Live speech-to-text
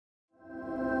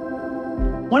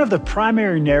One of the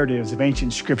primary narratives of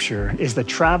ancient scripture is the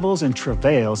travels and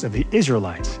travails of the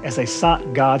Israelites as they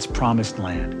sought God's promised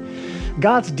land.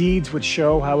 God's deeds would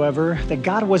show, however, that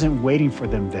God wasn't waiting for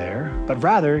them there, but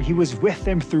rather he was with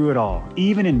them through it all,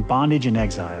 even in bondage and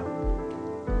exile.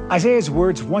 Isaiah's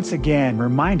words once again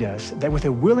remind us that with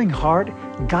a willing heart,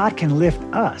 God can lift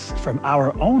us from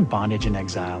our own bondage and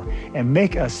exile and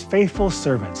make us faithful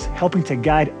servants, helping to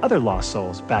guide other lost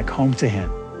souls back home to him.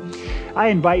 I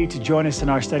invite you to join us in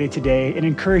our study today and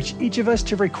encourage each of us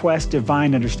to request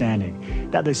divine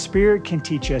understanding that the Spirit can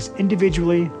teach us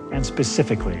individually and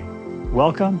specifically.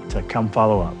 Welcome to Come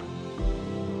Follow Up.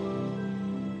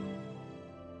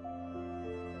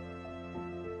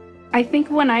 I think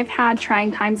when I've had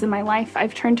trying times in my life,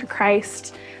 I've turned to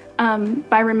Christ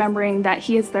by remembering that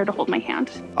he is there to hold my hand.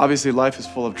 Obviously, life is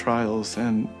full of trials,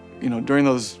 and during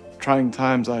those trying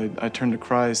times, I turn to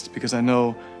Christ because I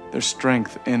know there's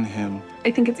strength in him.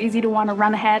 I think it's easy to want to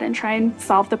run ahead and try and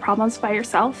solve the problems by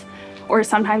yourself, or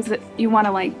sometimes that you want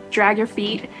to drag your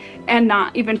feet and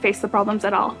not even face the problems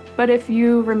at all. But if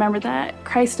you remember that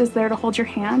Christ is there to hold your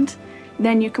hand,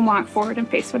 then you can walk forward and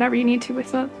face whatever you need to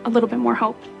with a little bit more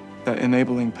hope. That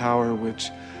enabling power which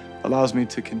allows me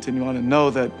to continue on and know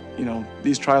that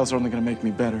these trials are only going to make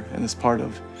me better, and it's part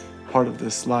of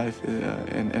this life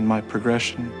and my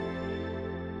progression.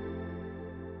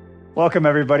 Welcome,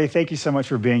 everybody. Thank you so much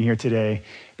for being here today.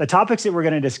 The topics that we're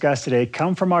going to discuss today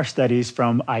come from our studies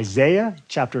from Isaiah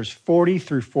chapters 40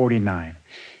 through 49.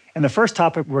 And the first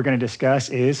topic we're going to discuss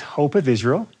is Hope of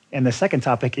Israel, and the second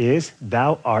topic is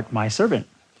Thou art my servant.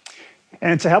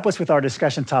 And to help us with our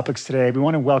discussion topics today, we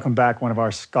want to welcome back one of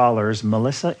our scholars,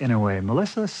 Melissa Inouye.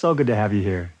 Melissa, so good to have you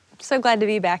here. So glad to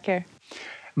be back here.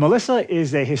 Melissa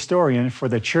is a historian for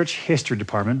the Church History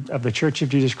Department of the Church of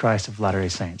Jesus Christ of Latter-day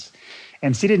Saints.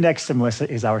 And seated next to Melissa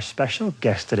is our special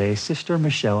guest today, Sister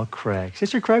Michelle Craig.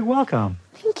 Sister Craig, welcome.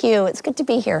 Thank you. It's good to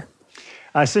be here.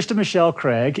 Sister Michelle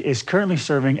Craig is currently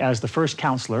serving as the first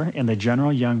counselor in the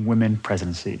General Young Women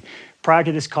Presidency. Prior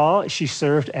to this call, she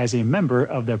served as a member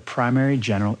of the Primary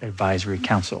General Advisory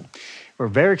Council. We're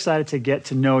very excited to get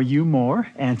to know you more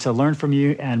and to learn from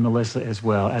you and Melissa as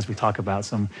well as we talk about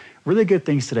some really good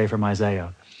things today from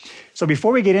Isaiah. So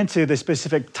before we get into the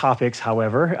specific topics,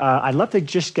 however, I'd love to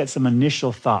just get some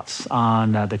initial thoughts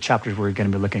on the chapters we're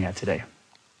going to be looking at today.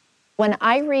 When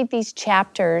I read these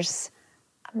chapters,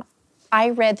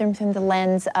 I read them through the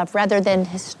lens of, rather than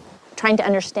trying to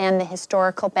understand the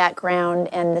historical background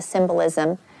and the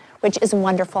symbolism, which is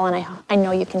wonderful, and I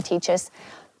know you can teach us,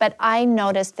 but I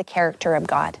noticed the character of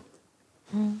God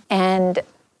and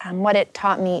what it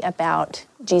taught me about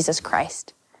Jesus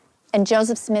Christ. And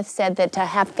Joseph Smith said that to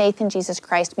have faith in Jesus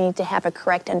Christ, we need to have a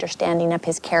correct understanding of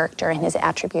his character and his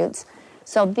attributes.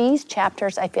 So these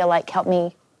chapters, I feel like, help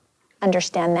me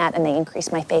understand that, and they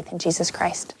increase my faith in Jesus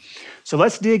Christ. So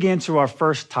let's dig into our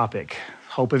first topic,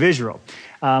 Hope of Israel.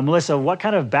 Melissa, what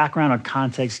kind of background or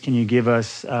context can you give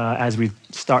us as we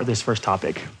start this first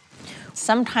topic?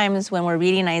 Sometimes when we're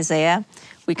reading Isaiah,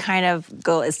 we kind of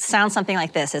go, it sounds something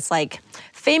like this. It's like,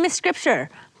 famous scripture,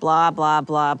 blah, blah,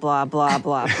 blah, blah, blah,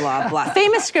 blah, blah, blah.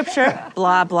 Famous scripture,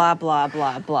 blah, blah, blah,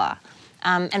 blah, blah.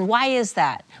 And why is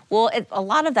that? Well, a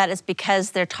lot of that is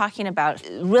because they're talking about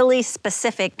really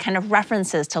specific kind of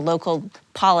references to local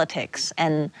politics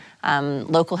and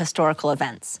local historical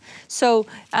events. So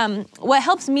what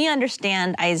helps me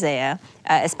understand Isaiah,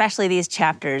 especially these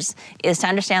chapters, is to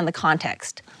understand the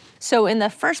context. So in the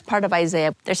first part of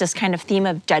Isaiah, there's this kind of theme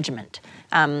of judgment.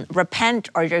 Repent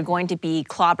or you're going to be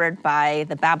clobbered by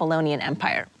the Babylonian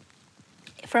Empire.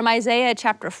 From Isaiah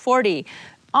chapter 40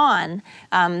 on,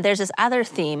 there's this other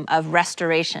theme of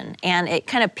restoration, and it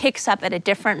kind of picks up at a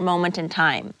different moment in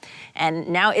time. And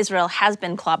now Israel has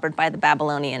been clobbered by the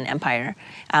Babylonian Empire.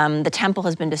 The temple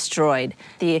has been destroyed.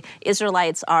 The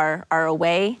Israelites are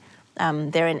away.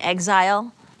 They're in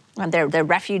exile. They're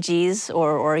refugees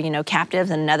or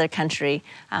captives in another country.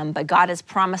 But God is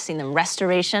promising them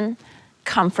restoration,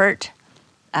 comfort,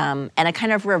 and a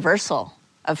kind of reversal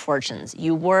of fortunes.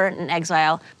 You were in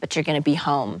exile, but you're going to be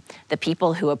home. The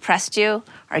people who oppressed you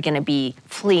are going to be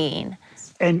fleeing.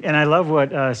 And I love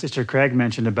what Sister Craig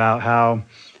mentioned about how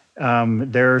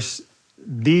there's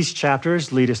these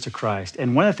chapters lead us to Christ.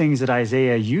 And one of the things that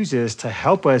Isaiah uses to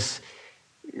help us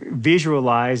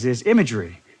visualize is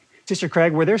imagery. Sister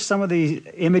Craig, were there some of these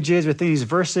images with these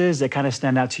verses that kind of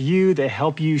stand out to you, that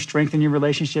help you strengthen your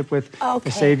relationship with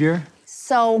the Savior?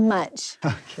 So much.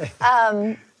 Okay.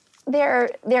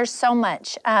 There's so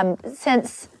much.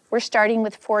 Since we're starting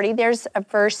with 40, there's a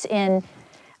verse in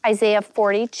Isaiah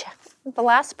 40, the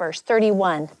last verse,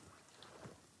 31,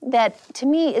 that to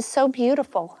me is so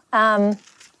beautiful.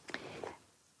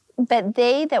 But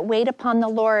they that wait upon the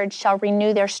Lord shall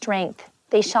renew their strength.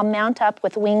 They shall mount up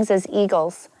with wings as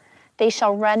eagles. They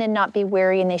shall run and not be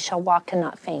weary, and they shall walk and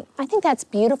not faint. I think that's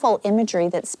beautiful imagery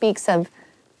that speaks of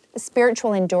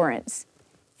spiritual endurance.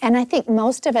 And I think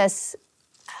most of us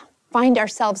find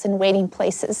ourselves in waiting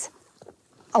places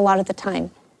a lot of the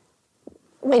time,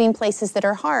 waiting places that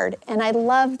are hard. And I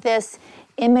love this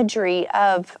imagery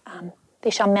of they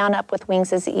shall mount up with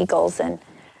wings as eagles and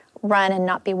run and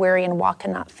not be weary and walk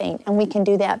and not faint. And we can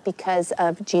do that because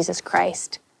of Jesus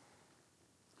Christ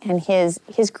and his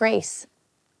grace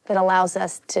that allows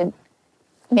us to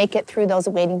make it through those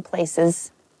waiting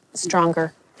places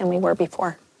stronger than we were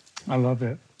before. I love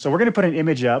it. So we're going to put an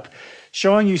image up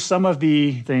showing you some of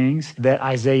the things that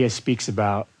Isaiah speaks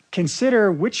about.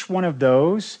 Consider which one of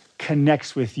those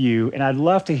connects with you, and I'd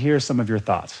love to hear some of your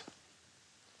thoughts.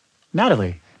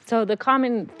 Natalie. So the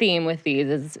common theme with these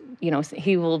is,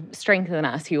 he will strengthen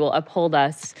us, he will uphold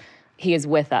us, he is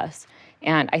with us.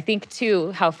 And I think,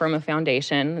 too, how firm a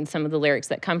foundation, and some of the lyrics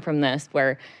that come from this,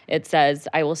 where it says,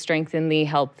 I will strengthen thee,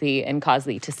 help thee, and cause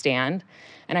thee to stand.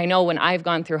 And I know when I've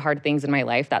gone through hard things in my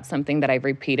life, that's something that I've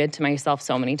repeated to myself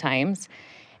so many times.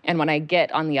 And when I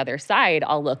get on the other side,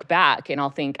 I'll look back and I'll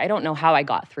think, I don't know how I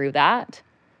got through that,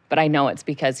 but I know it's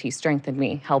because he strengthened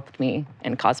me, helped me,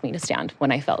 and caused me to stand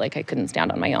when I felt like I couldn't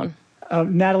stand on my own.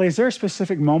 Natalie, is there a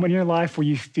specific moment in your life where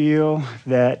you feel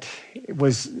that it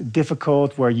was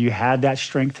difficult, where you had that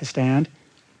strength to stand?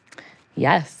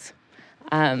 Yes.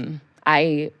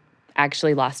 I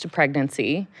actually lost a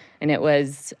pregnancy, and it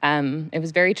was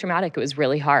very traumatic. It was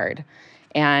really hard.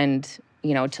 And,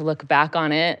 to look back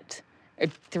on it,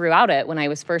 throughout it, when I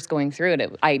was first going through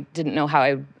it, I didn't know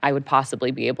how I would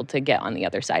possibly be able to get on the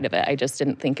other side of it. I just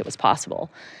didn't think it was possible.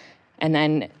 And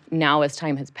then now as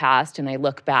time has passed and I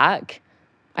look back,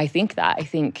 I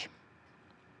think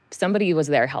somebody was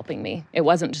there helping me. It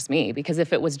wasn't just me, because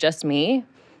if it was just me,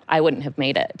 I wouldn't have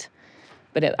made it.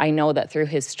 But I know that through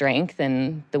his strength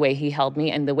and the way he held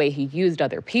me and the way he used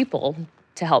other people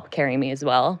to help carry me as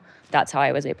well, that's how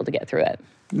I was able to get through it.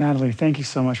 Natalie, thank you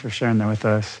so much for sharing that with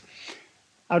us.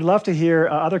 I'd love to hear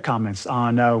other comments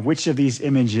on which of these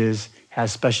images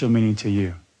has special meaning to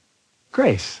you.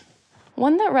 Grace.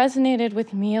 One that resonated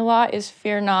with me a lot is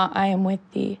 "Fear not, I am with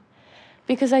thee,"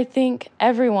 because I think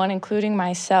everyone, including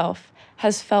myself,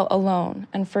 has felt alone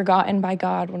and forgotten by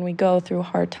God when we go through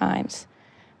hard times.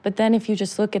 But then if you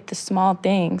just look at the small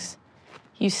things,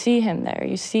 you see him there.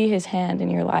 You see his hand in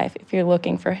your life if you're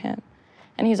looking for him.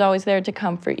 And he's always there to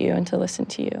comfort you and to listen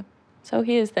to you. So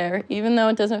he is there, even though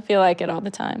it doesn't feel like it all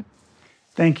the time.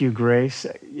 Thank you, Grace.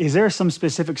 Is there some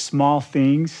specific small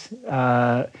things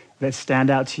that stand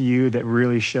out to you that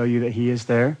really show you that he is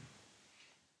there?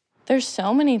 There's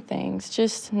so many things.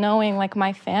 Just knowing, like,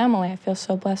 my family, I feel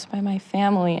so blessed by my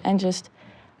family, and just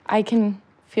I can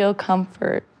feel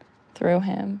comfort through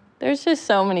him. There's just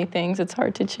so many things. It's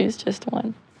hard to choose just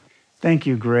one. Thank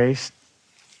you, Grace.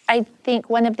 I think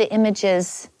one of the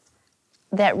images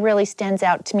that really stands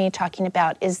out to me talking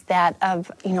about is that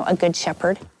of, a good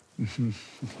shepherd.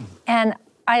 And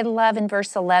I love in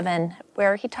verse 11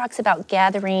 where he talks about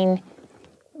gathering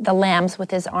the lambs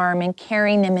with his arm and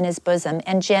carrying them in his bosom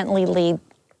and gently lead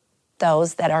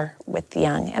those that are with the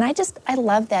young. And I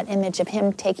love that image of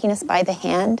him taking us by the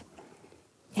hand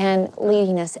and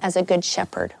leading us as a good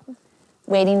shepherd,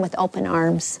 waiting with open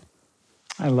arms.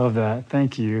 I love that.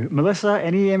 Thank you. Melissa,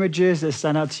 any images that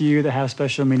stand out to you that have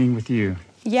special meaning with you?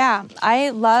 Yeah, I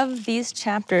love these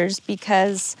chapters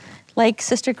because, like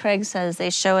Sister Craig says,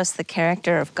 they show us the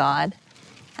character of God.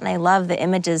 And I love the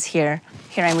images here.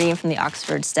 Here I'm reading from the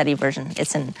Oxford Study Version.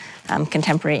 It's in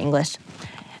contemporary English.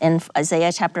 In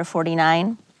Isaiah chapter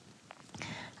 49,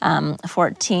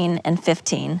 14 and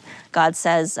 15, God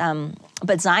says,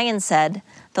 but Zion said,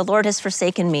 the Lord has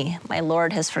forsaken me, my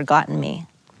Lord has forgotten me.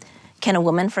 Can a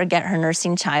woman forget her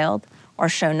nursing child or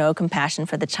show no compassion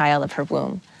for the child of her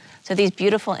womb? So these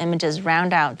beautiful images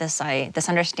round out this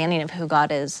understanding of who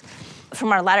God is.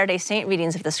 From our Latter-day Saint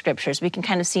readings of the scriptures, we can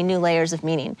kind of see new layers of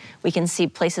meaning. We can see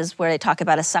places where they talk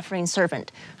about a suffering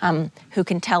servant who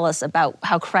can tell us about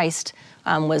how Christ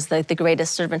was the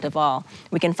greatest servant of all.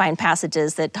 We can find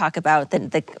passages that talk about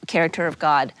the character of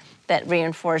God that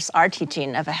reinforce our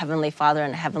teaching of a heavenly Father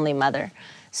and a heavenly Mother.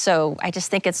 So I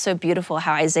just think it's so beautiful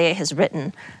how Isaiah has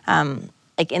written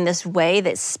in this way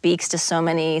that speaks to so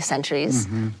many centuries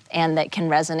and that can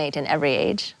resonate in every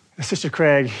age. Sister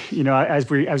Craig, as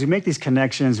we make these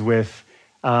connections with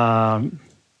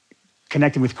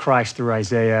connecting with Christ through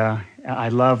Isaiah, I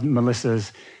love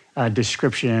Melissa's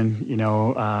description,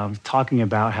 talking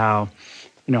about how,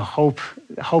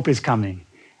 hope is coming.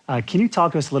 Can you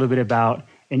talk to us a little bit about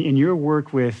in your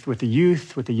work with the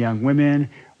youth, with the young women,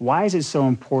 why is it so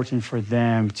important for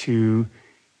them to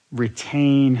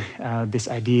retain this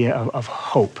idea of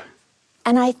hope?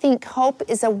 And I think hope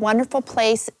is a wonderful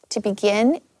place to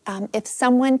begin. If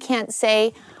someone can't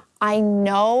say, I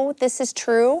know this is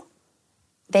true,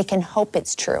 they can hope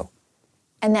it's true.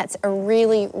 And that's a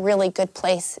really, really good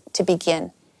place to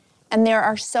begin. And there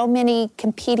are so many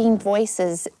competing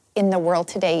voices in the world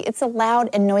today. It's a loud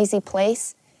and noisy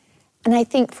place. And I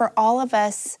think for all of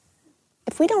us,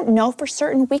 if we don't know for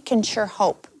certain, we can sure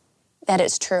hope that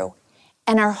it's true.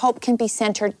 And our hope can be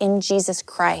centered in Jesus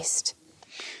Christ.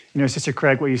 You know, Sister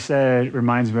Craig, what you said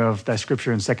reminds me of that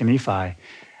scripture in 2 Nephi,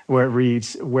 where it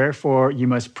reads, "Wherefore you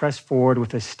must press forward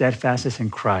with a steadfastness in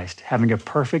Christ, having a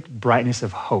perfect brightness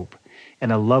of hope,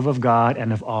 and a love of God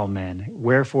and of all men.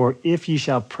 Wherefore, if ye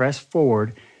shall press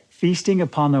forward, feasting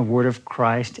upon the word of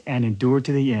Christ, and endure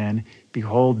to the end,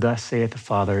 behold, thus saith the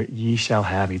Father, ye shall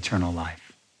have eternal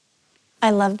life."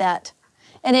 I love that.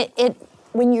 And it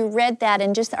when you read that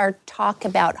and just our talk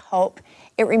about hope,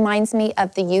 it reminds me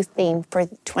of the youth theme for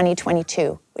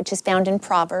 2022, which is found in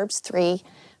Proverbs 3,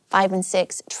 5, and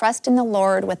 6. Trust in the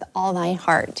Lord with all thy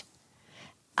heart.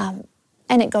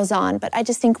 And it goes on, but I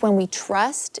just think when we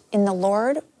trust in the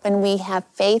Lord, when we have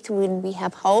faith, when we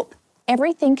have hope,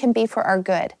 everything can be for our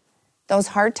good. Those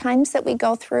hard times that we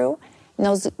go through, and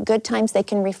those good times, they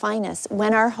can refine us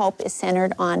when our hope is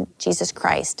centered on Jesus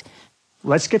Christ.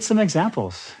 Let's get some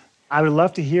examples. I would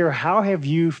love to hear, how have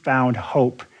you found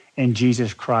hope in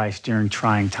Jesus Christ during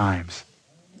trying times?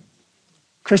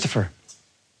 Christopher.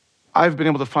 I've been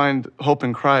able to find hope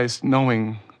in Christ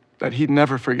knowing that he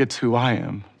never forgets who I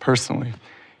am personally.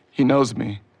 He knows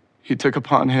me. He took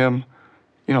upon him,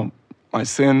 my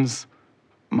sins,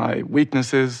 my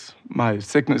weaknesses, my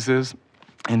sicknesses,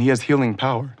 and he has healing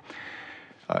power.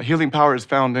 Healing power is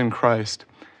found in Christ.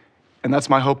 And that's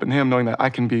my hope in him, knowing that I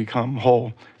can become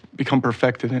whole, become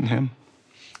perfected in him.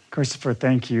 Christopher,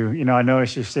 thank you. I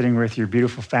notice you're sitting with your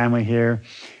beautiful family here.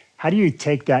 How do you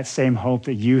take that same hope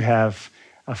that you have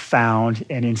found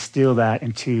and instill that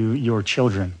into your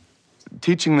children?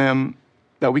 Teaching them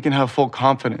that we can have full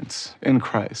confidence in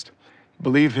Christ.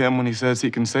 Believe him when he says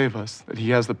he can save us, that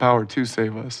he has the power to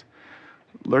save us.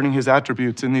 Learning his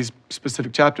attributes in these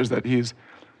specific chapters, that he's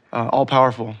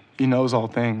all-powerful. He knows all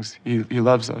things. He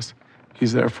loves us.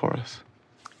 He's there for us.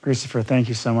 Christopher, thank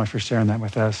you so much for sharing that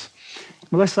with us.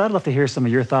 Melissa, I'd love to hear some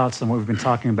of your thoughts on what we've been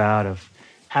talking about, of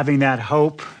having that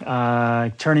hope,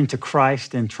 turning to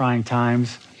Christ in trying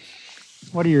times.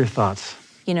 What are your thoughts?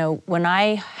 When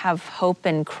I have hope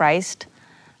in Christ,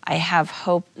 I have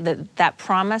hope that that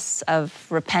promise of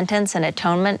repentance and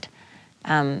atonement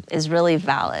is really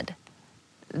valid,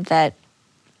 that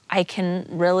I can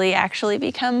really actually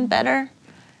become better.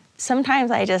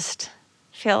 Sometimes I just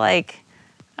feel like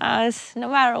no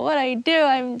matter what I do,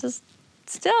 I'm just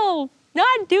still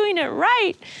not doing it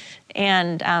right.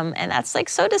 And that's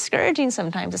so discouraging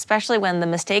sometimes, especially when the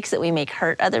mistakes that we make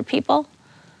hurt other people.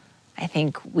 I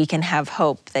think we can have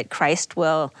hope that Christ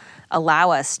will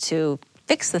allow us to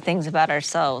fix the things about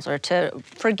ourselves, or to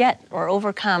forget or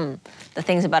overcome the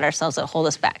things about ourselves that hold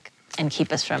us back and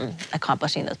keep us from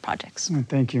accomplishing those projects.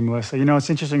 Thank you, Melissa. It's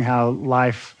interesting how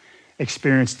life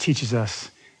experience teaches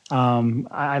us.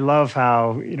 I love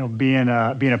how, being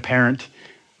a parent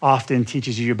often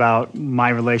teaches you about my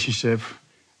relationship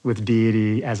with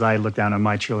deity as I look down on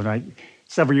my children.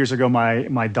 Several years ago,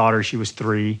 my daughter, she was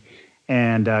 3,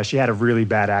 and she had a really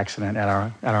bad accident at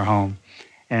our home,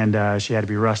 and she had to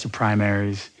be rushed to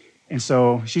primaries. And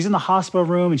so she's in the hospital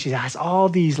room, and she has all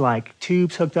these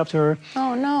tubes hooked up to her.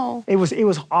 Oh no! It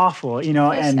was awful, and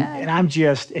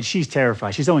sad. and she's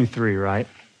terrified. She's only 3, right?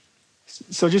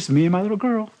 So just me and my little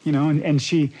girl, and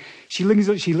she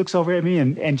looks over at me,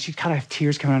 and she kind of have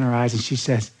tears coming out of her eyes, and she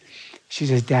says,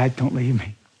 "Dad, don't leave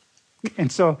me."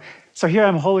 And so here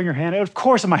I'm holding her hand. Of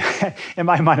course, in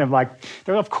my mind, I'm like,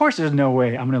 of course, there's no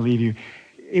way I'm going to leave you.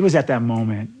 It was at that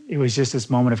moment. It was just this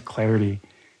moment of clarity.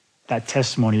 That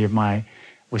testimony of mine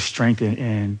was strengthened,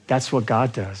 and that's what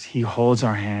God does. He holds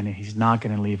our hand, and he's not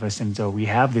going to leave us. And so we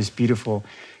have this beautiful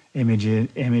image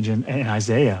in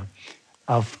Isaiah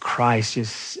of Christ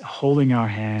just holding our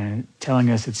hand, telling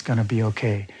us it's going to be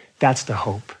okay. That's the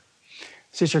hope.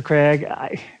 Sister Craig,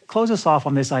 close us off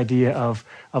on this idea of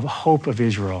hope of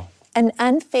Israel. An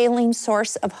unfailing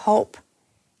source of hope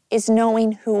is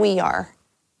knowing who we are.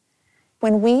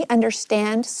 When we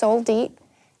understand soul deep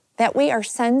that we are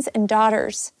sons and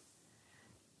daughters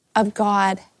of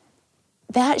God,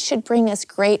 that should bring us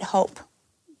great hope.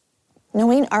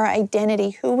 Knowing our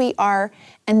identity, who we are,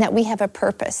 and that we have a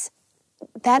purpose.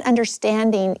 that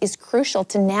understanding is crucial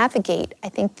to navigate, I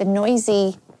think, the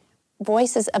noisy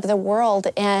voices of the world,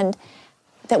 and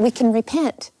that we can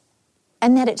repent,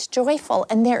 and that it's joyful,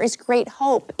 and there is great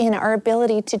hope in our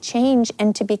ability to change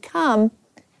and to become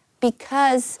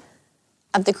because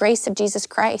of the grace of Jesus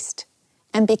Christ,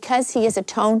 and because he has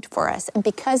atoned for us, and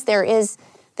because there is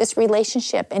this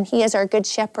relationship, and he is our good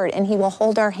shepherd, and he will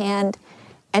hold our hand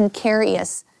and carry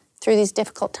us through these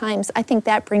difficult times. I think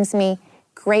that brings me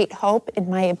great hope in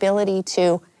my ability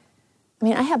to,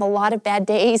 I have a lot of bad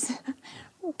days,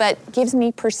 but gives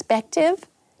me perspective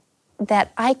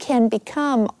that I can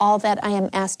become all that I am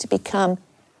asked to become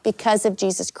because of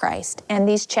Jesus Christ. And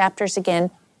these chapters,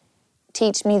 again,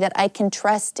 teach me that I can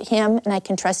trust him and I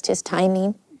can trust his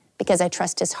timing because I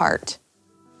trust his heart.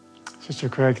 Sister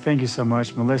Craig, thank you so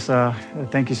much. Melissa,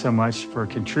 thank you so much for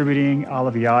contributing, all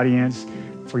of the audience,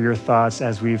 for your thoughts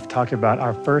as we've talked about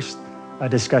our first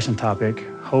discussion topic,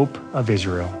 Hope of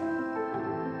Israel.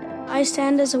 I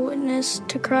stand as a witness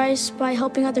to Christ by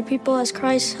helping other people as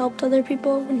Christ helped other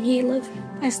people when he lived.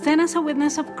 I stand as a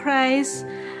witness of Christ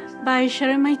by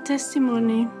sharing my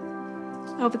testimony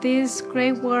of this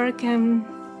great work and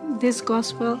this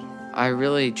gospel. I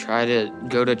really try to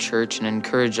go to church and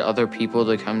encourage other people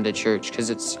to come to church because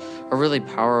it's a really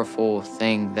powerful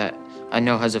thing that I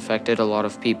know has affected a lot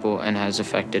of people and has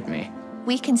affected me.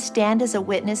 We can stand as a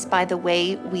witness by the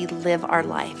way we live our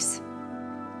lives.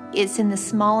 It's in the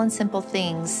small and simple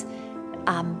things,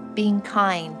 being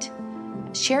kind,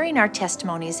 sharing our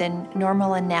testimonies in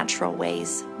normal and natural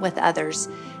ways with others,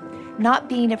 not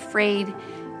being afraid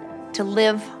to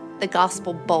live the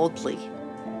gospel boldly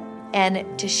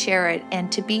and to share it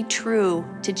and to be true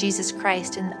to Jesus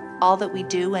Christ in all that we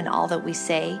do and all that we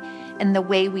say and the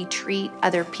way we treat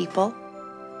other people.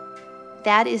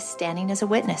 That is standing as a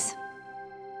witness.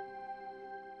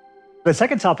 The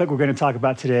second topic we're going to talk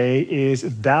about today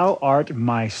is Thou art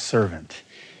my servant.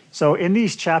 So in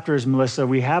these chapters, Melissa,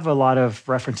 we have a lot of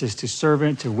references to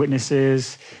servant, to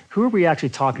witnesses. Who are we actually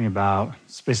talking about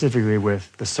specifically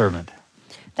with the servant?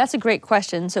 That's a great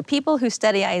question. So people who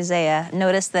study Isaiah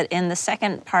notice that in the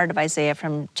second part of Isaiah,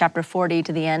 from chapter 40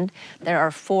 to the end, there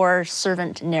are 4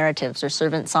 servant narratives or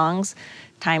servant songs,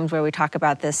 times where we talk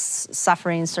about this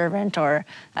suffering servant or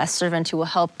a servant who will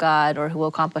help God or who will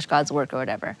accomplish God's work or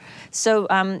whatever. So,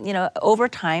 over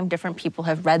time, different people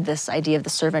have read this idea of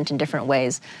the servant in different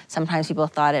ways. Sometimes people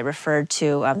thought it referred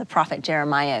to the prophet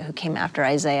Jeremiah, who came after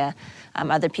Isaiah.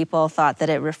 Other people thought that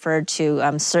it referred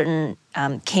to certain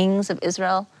kings of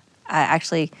Israel,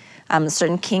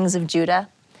 certain kings of Judah.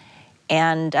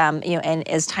 And and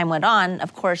as time went on,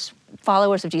 of course,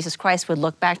 followers of Jesus Christ would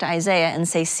look back to Isaiah and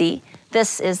say, see,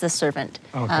 this is the servant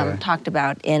talked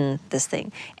about in this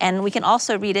thing. And we can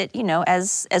also read it,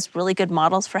 as really good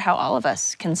models for how all of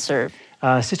us can serve.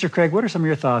 Sister Craig, what are some of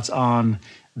your thoughts on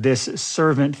this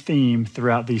servant theme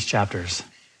throughout these chapters?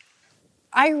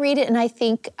 I read it and I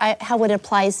think how it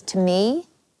applies to me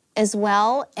as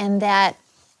well, and that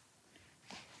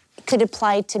could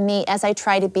apply to me as I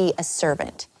try to be a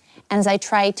servant. And as I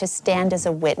try to stand as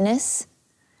a witness,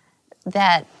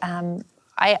 that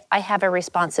I have a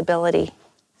responsibility.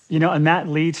 And that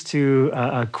leads to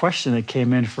a question that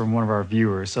came in from one of our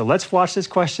viewers. So let's watch this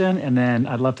question, and then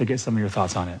I'd love to get some of your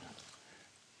thoughts on it.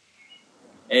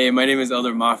 Hey, my name is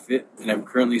Elder Moffitt, and I'm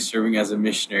currently serving as a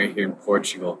missionary here in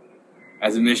Portugal.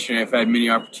 As a missionary, I've had many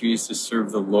opportunities to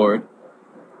serve the Lord.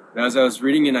 But as I was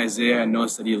reading in Isaiah, I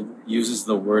noticed that he uses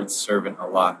the word servant a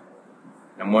lot.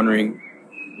 And I'm wondering,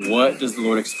 what does the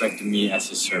Lord expect of me as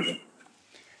his servant?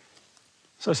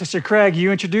 So, Sister Craig,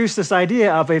 you introduced this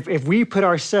idea of if we put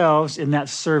ourselves in that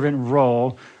servant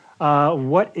role,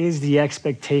 what is the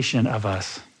expectation of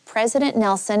us? President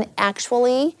Nelson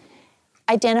actually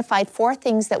identified 4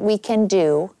 things that we can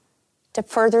do to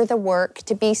further the work,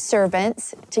 to be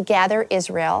servants, to gather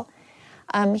Israel.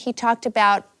 He talked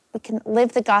about we can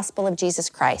live the gospel of Jesus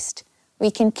Christ. We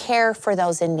can care for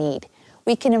those in need.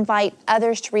 We can invite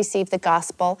others to receive the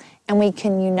gospel, and we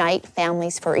can unite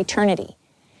families for eternity.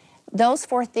 Those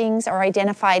 4 things are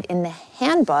identified in the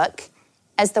handbook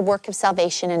as the work of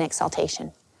salvation and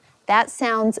exaltation. That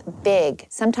sounds big.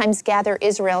 Sometimes gather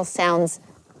Israel sounds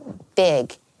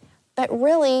big. But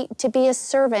really, to be a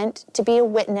servant, to be a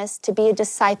witness, to be a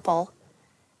disciple,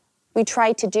 we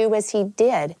try to do as he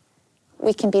did.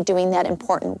 We can be doing that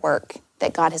important work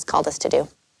that God has called us to do.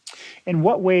 In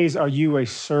what ways are you a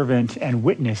servant and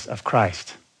witness of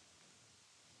Christ?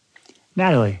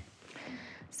 Natalie.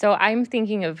 So I'm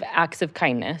thinking of acts of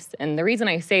kindness. And the reason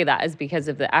I say that is because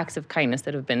of the acts of kindness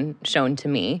that have been shown to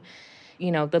me.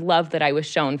 The love that I was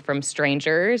shown from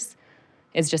strangers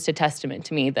is just a testament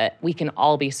to me that we can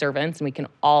all be servants and we can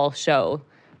all show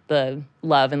the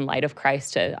love and light of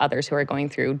Christ to others who are going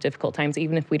through difficult times,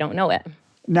 even if we don't know it.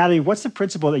 Natalie, what's the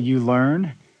principle that you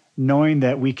learn knowing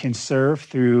that we can serve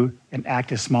through an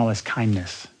act as small as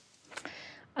kindness?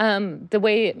 The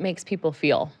way it makes people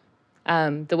feel,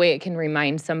 the way it can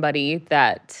remind somebody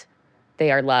that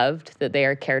they are loved, that they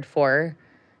are cared for,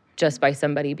 just by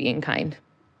somebody being kind.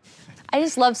 I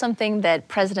just love something that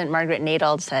President Margaret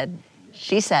Nadal said.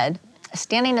 She said,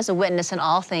 standing as a witness in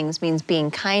all things means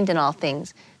being kind in all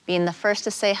things, being the first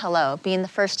to say hello, being the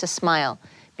first to smile,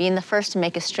 being the first to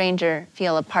make a stranger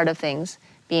feel a part of things,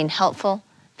 being helpful,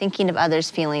 thinking of others'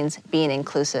 feelings, being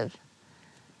inclusive.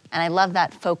 And I love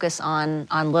that focus on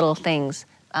little things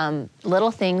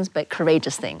but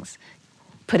courageous things,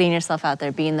 putting yourself out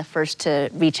there, being the first to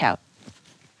reach out.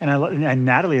 And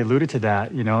Natalie alluded to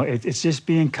that, it's just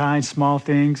being kind, small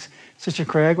things. Sister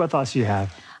Craig, what thoughts do you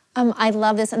have? I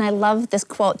love this, and I love this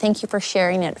quote. Thank you for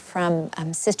sharing it from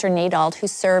Sister Nadal, who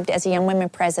served as a young women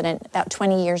president about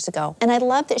 20 years ago. And I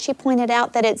love that she pointed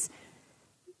out that it's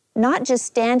not just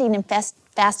standing in fast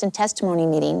and testimony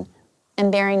meeting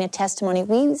and bearing a testimony.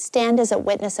 We stand as a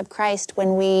witness of Christ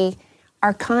when we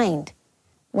are kind,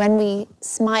 when we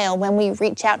smile, when we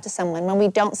reach out to someone, when we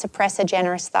don't suppress a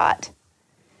generous thought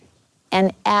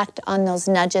and act on those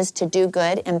nudges to do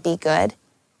good and be good.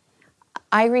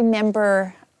 I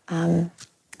remember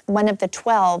one of the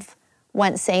 12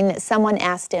 once saying that someone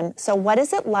asked him, so what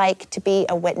is it like to be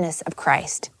a witness of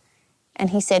Christ? And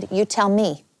he said, you tell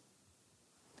me.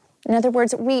 In other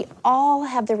words, we all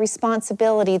have the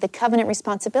responsibility, the covenant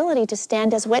responsibility, to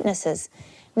stand as witnesses.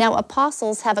 Now,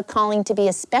 apostles have a calling to be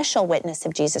a special witness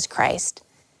of Jesus Christ,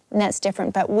 and that's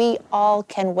different, but we all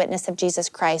can witness of Jesus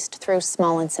Christ through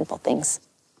small and simple things.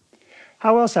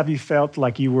 How else have you felt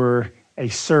like you were a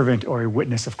servant or a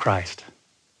witness of Christ?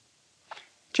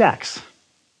 Jax.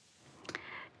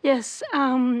 Yes,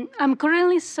 I'm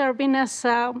currently serving as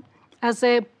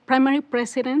a primary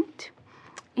president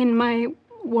in my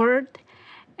ward,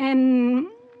 and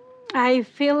I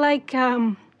feel like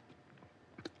I'm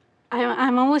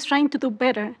always trying to do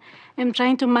better. I'm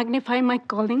trying to magnify my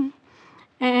calling,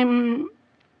 and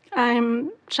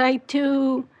I'm trying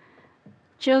to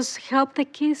just help the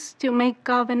kids to make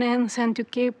covenants and to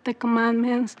keep the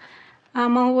commandments.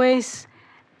 I'm always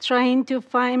trying to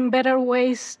find better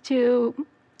ways to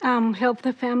help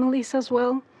the families as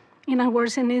well in our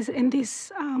work in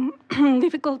these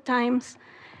difficult times.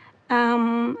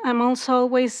 I'm also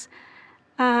always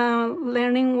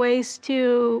learning ways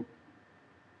to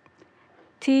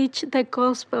teach the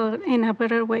gospel in a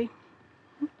better way.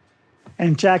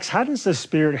 And Jax, how does the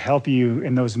Spirit help you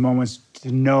in those moments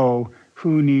to know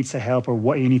who needs the help or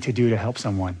what you need to do to help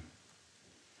someone?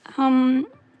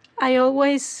 I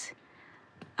always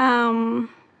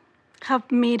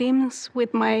have meetings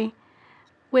with my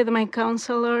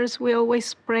counselors. We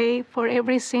always pray for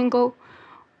every single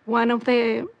one of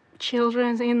the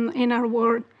children in our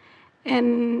ward,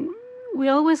 and we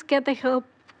always get the help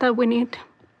that we need.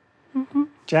 Mm-hmm.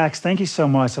 Jax, thank you so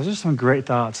much. Those are some great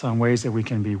thoughts on ways that we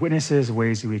can be witnesses,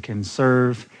 ways that we can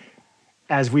serve.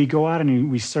 As we go out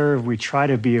and we serve, we try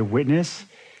to be a witness.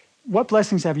 What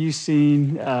blessings have you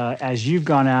seen as you've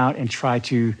gone out and tried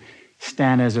to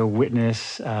stand as a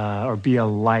witness or be a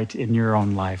light in your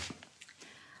own life?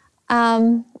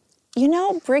 Brigham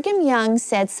Young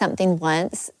said something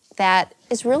once that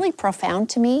is really profound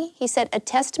to me. He said, a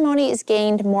testimony is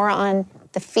gained more on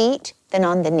the feet than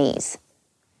on the knees.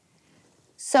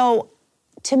 So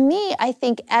to me, I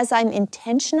think as I'm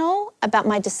intentional about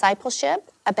my discipleship,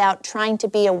 about trying to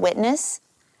be a witness,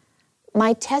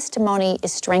 my testimony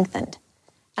is strengthened.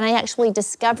 And I actually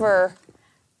discover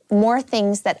more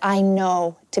things that I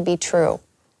know to be true.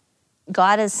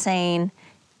 God is saying,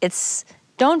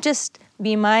 don't just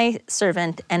be my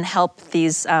servant and help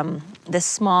this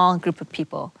small group of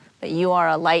people, but you are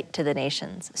a light to the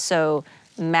nations. So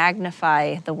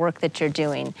magnify the work that you're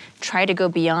doing. Try to go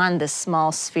beyond this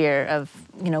small sphere of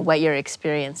what you're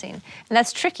experiencing. And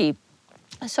that's tricky.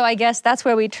 So I guess that's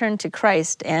where we turn to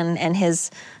Christ and his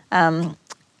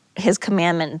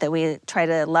commandment that we try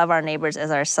to love our neighbors as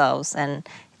ourselves. And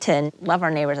to love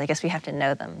our neighbors, I guess we have to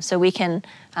know them. So we can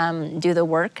do the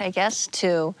work, I guess,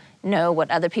 to know what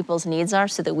other people's needs are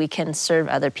so that we can serve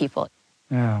other people.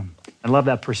 Yeah, I love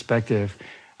that perspective.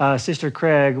 Sister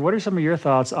Craig, what are some of your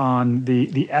thoughts on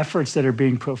the efforts that are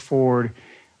being put forward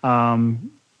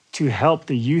to help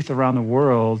the youth around the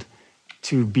world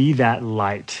to be that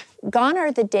light? Gone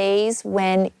are the days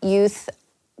when youth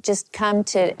just come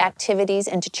to activities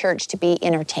and to church to be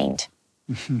entertained.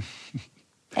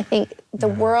 I think the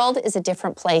world is a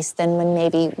different place than when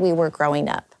maybe we were growing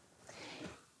up.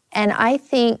 And I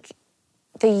think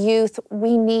the youth,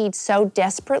 we need so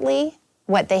desperately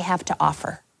what they have to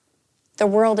offer. The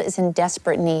world is in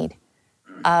desperate need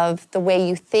of the way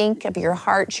you think, of your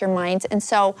hearts, your minds. And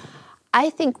so I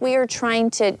think we are trying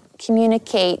to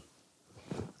communicate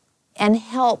and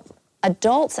help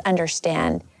adults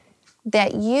understand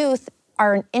that youth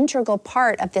are an integral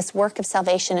part of this work of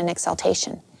salvation and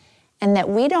exaltation, and that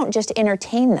we don't just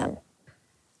entertain them,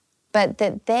 but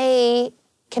that they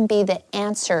can be the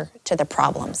answer to the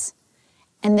problems,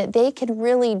 and that they can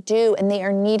really do, and they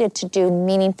are needed to do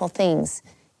meaningful things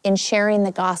in sharing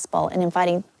the gospel and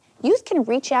inviting. Youth can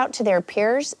reach out to their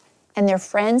peers and their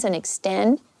friends and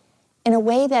extend in a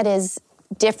way that is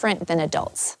different than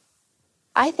adults.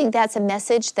 I think that's a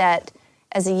message that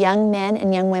as a young men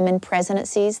and young women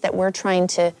presidencies that we're trying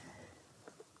to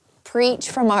preach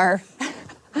from our,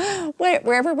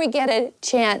 wherever we get a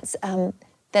chance,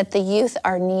 that the youth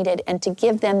are needed, and to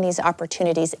give them these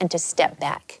opportunities and to step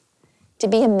back, to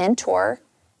be a mentor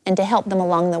and to help them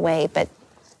along the way, but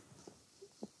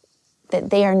that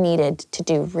they are needed to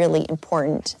do really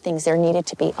important things. They're needed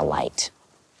to be a light.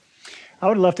 I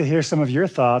would love to hear some of your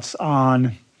thoughts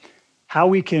on how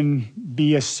we can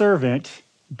be a servant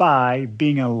by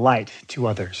being a light to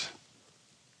others.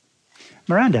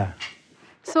 Miranda.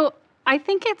 So I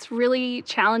think it's really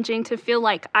challenging to feel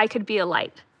like I could be a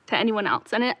light to anyone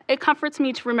else. And it comforts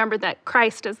me to remember that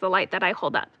Christ is the light that I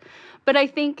hold up. But I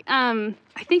think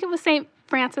it was St.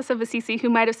 Francis of Assisi who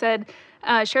might have said,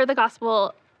 share the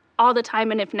gospel all the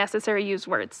time, and if necessary, use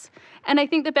words. And I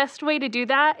think the best way to do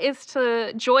that is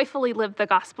to joyfully live the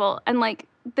gospel. And like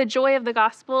the joy of the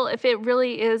gospel, if it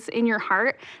really is in your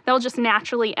heart, that'll just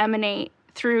naturally emanate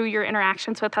through your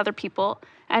interactions with other people,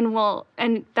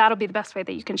 and that'll be the best way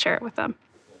that you can share it with them.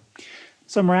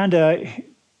 So Miranda,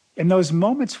 in those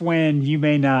moments when you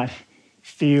may not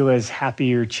feel as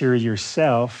happy or cheery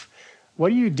yourself, what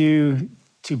do you do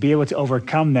to be able to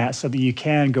overcome that so that you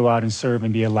can go out and serve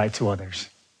and be a light to others?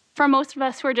 For most of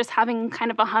us who are just having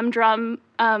kind of a humdrum,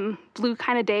 blue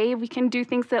kind of day, we can do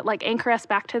things that like anchor us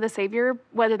back to the Savior,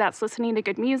 whether that's listening to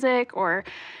good music or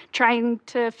trying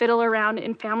to fiddle around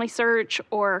in Family Search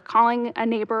or calling a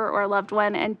neighbor or a loved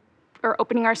one or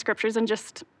opening our scriptures and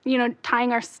just,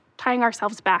 tying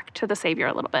ourselves back to the Savior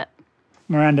a little bit.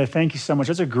 Miranda, thank you so much.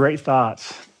 Those are great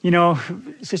thoughts.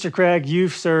 Sister Craig,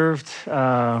 you've served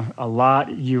a lot.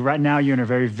 Right now, you're in a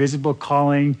very visible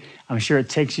calling. I'm sure it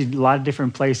takes you a lot of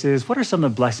different places. What are some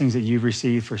of the blessings that you've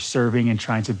received for serving and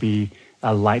trying to be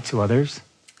a light to others?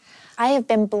 I have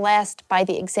been blessed by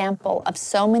the example of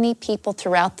so many people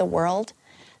throughout the world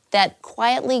that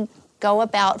quietly go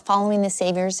about following the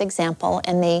Savior's example,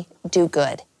 and they do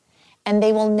good. And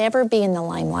they will never be in the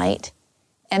limelight,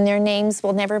 and their names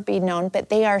will never be known, but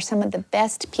they are some of the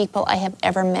best people I have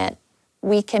ever met.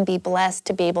 We can be blessed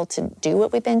to be able to do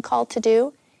what we've been called to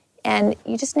do, and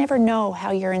you just never know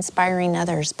how you're inspiring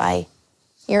others by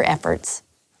your efforts.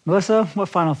 Melissa, what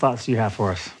final thoughts do you have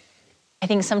for us? I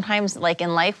think sometimes, like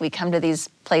in life, we come to these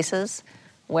places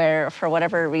where, for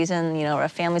whatever reason, a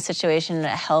family situation, a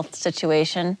health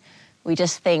situation, we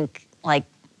just think, like,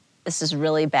 this is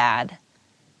really bad,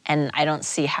 and I don't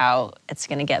see how it's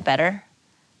going to get better.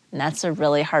 And that's a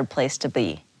really hard place to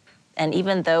be. And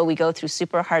even though we go through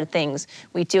super hard things,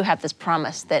 we do have this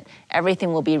promise that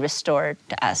everything will be restored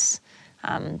to us,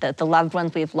 that the loved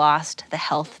ones we've lost, the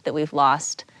health that we've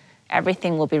lost,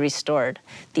 everything will be restored.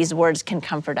 These words can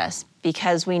comfort us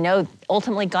because we know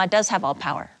ultimately God does have all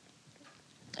power.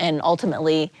 And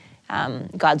ultimately,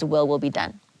 God's will be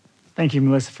done. Thank you,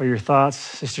 Melissa, for your thoughts.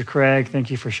 Sister Craig, thank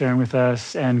you for sharing with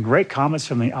us. And great comments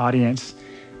from the audience.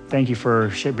 Thank you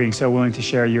for being so willing to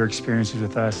share your experiences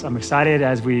with us. I'm excited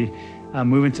as we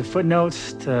move into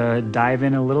footnotes to dive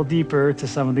in a little deeper to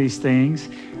some of these things.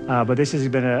 But this has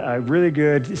been a really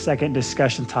good second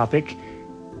discussion topic.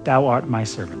 Thou art my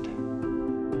servant.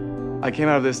 I came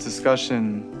out of this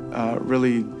discussion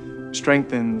really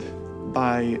strengthened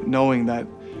by knowing that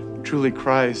truly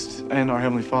Christ and our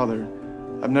Heavenly Father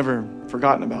have never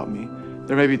forgotten about me.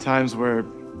 There may be times where,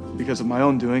 because of my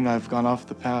own doing, I've gone off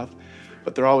the path,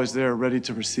 but they're always there ready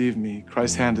to receive me.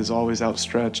 Christ's hand is always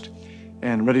outstretched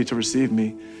and ready to receive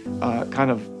me.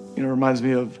 Reminds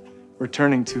me of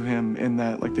returning to him in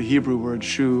that, like the Hebrew word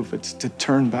shuv, it's to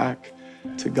turn back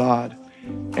to God.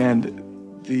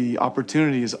 And the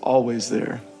opportunity is always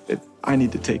there. I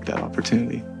need to take that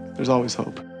opportunity. There's always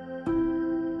hope.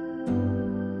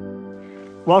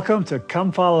 Welcome to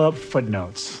Come Follow Up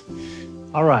Footnotes.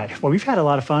 All right, well, we've had a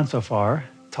lot of fun so far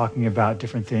talking about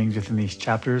different things within these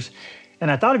chapters.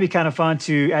 And I thought it'd be kind of fun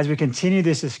to, as we continue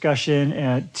this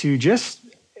discussion, to just,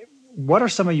 what are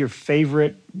some of your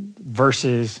favorite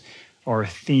verses or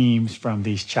themes from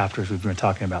these chapters we've been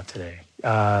talking about today.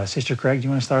 Sister Craig, do you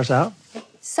want to start us out?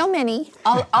 So many.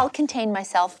 I'll contain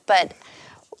myself, but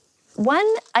one,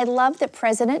 I love that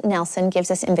President Nelson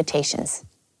gives us invitations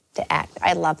to act.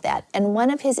 I love that. And one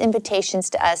of his invitations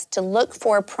to us to look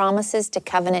for promises to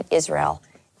covenant Israel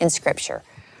in Scripture.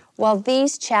 Well,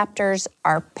 these chapters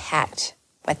are packed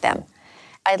with them.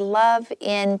 I love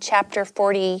in chapter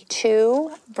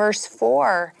 42, verse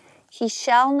 4, he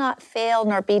shall not fail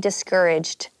nor be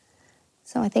discouraged.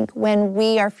 So I think when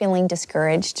we are feeling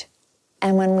discouraged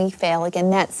and when we fail,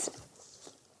 again,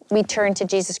 we turn to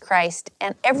Jesus Christ.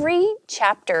 And every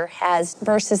chapter has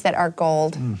verses that are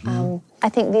gold. I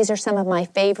think these are some of my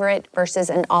favorite verses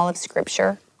in all of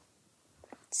Scripture,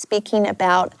 speaking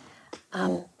about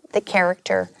the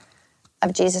character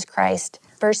of Jesus Christ.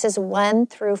 Verses 1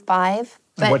 through 5.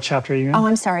 What chapter are you in? Oh,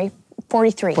 I'm sorry,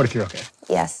 43. 43, okay.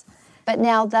 Yes. But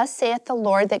now thus saith the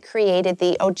Lord that created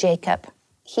thee, O Jacob,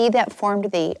 he that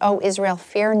formed thee, O Israel,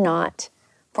 fear not,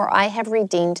 for I have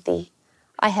redeemed thee.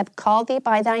 I have called thee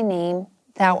by thy name,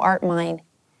 thou art mine.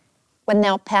 When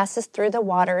thou passest through the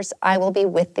waters, I will be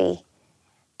with thee,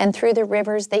 and through the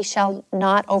rivers they shall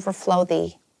not overflow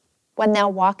thee. When thou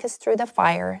walkest through the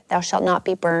fire, thou shalt not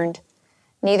be burned,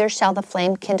 neither shall the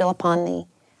flame kindle upon thee.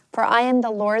 For I am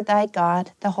the Lord thy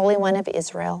God, the Holy One of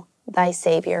Israel, thy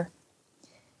Savior.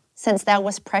 Since thou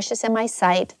wast precious in my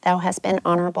sight, thou hast been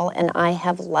honorable, and I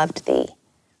have loved thee.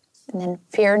 And then,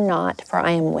 fear not, for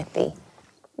I am with thee.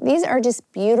 These are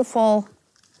just beautiful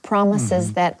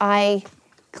promises that I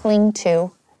cling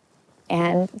to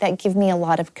and that give me a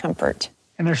lot of comfort.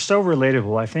 And they're so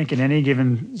relatable. I think in any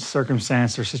given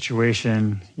circumstance or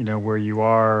situation, where you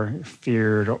are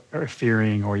feared or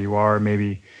fearing, or you are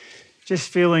maybe just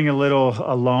feeling a little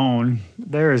alone,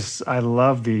 I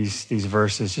love these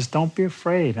verses. Just don't be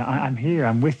afraid. I'm here.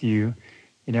 I'm with you.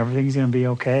 Everything's going to be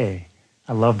okay.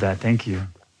 I love that. Thank you.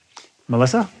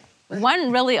 Melissa?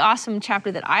 One really awesome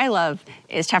chapter that I love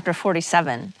is chapter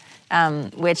 47,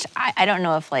 which I don't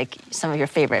know if some of your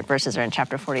favorite verses are in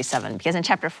chapter 47, because in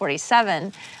chapter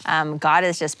 47, God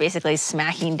is just basically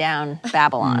smacking down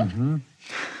Babylon.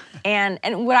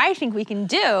 And what I think we can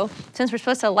do, since we're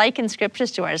supposed to liken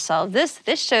scriptures to ourselves,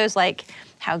 this shows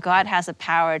how God has the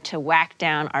power to whack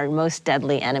down our most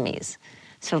deadly enemies.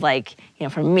 So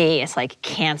for me, it's like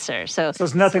cancer. So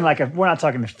it's nothing we're not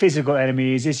talking the physical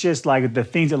enemies. It's just like the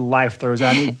things that life throws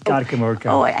at you, God can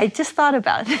overcome. Oh, I just thought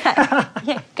about that.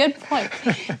 Yeah, good point.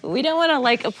 We don't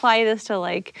want to apply this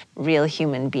to real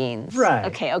human beings. Right.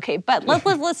 Okay. But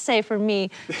let's say for me,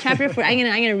 chapter 4, I'm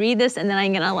gonna read this and then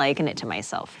I'm gonna liken it to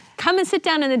myself. Come and sit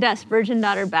down in the dust, virgin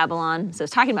daughter Babylon. So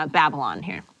it's talking about Babylon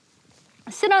here.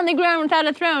 Sit on the ground without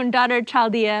a throne, daughter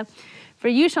Chaldea. For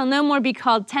you shall no more be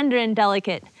called tender and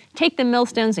delicate. Take the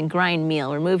millstones and grind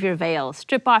meal. Remove your veil.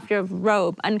 Strip off your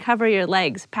robe. Uncover your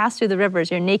legs. Pass through the rivers.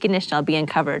 Your nakedness shall be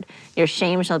uncovered. Your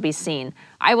shame shall be seen.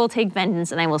 I will take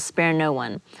vengeance and I will spare no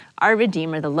one. Our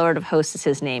Redeemer, the Lord of hosts is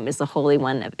his name, is the Holy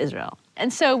One of Israel.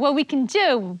 And so what we can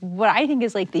do, what I think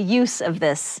is the use of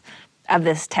this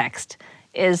text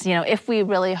is, if we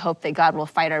really hope that God will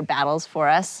fight our battles for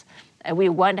us, and we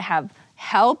want to have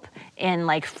help in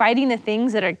fighting the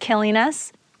things that are killing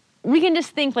us, we can just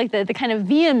think the kind of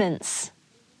vehemence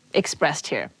expressed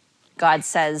here. God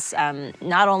says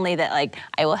not only that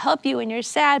I will help you when you're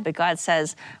sad, but God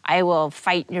says I will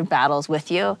fight your battles with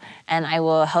you and I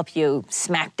will help you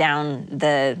smack down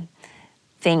the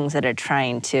things that are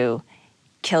trying to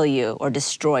kill you or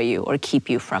destroy you or keep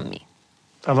you from me.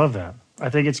 I love that. I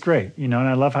think it's great, and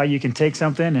I love how you can take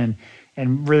something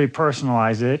and really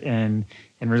personalize it and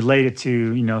relate it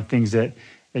to, things that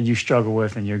you struggle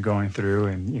with and you're going through.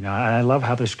 And, I love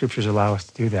how the scriptures allow us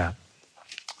to do that.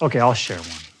 Okay, I'll share one.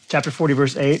 Chapter 40,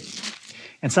 verse 8.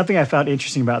 And something I found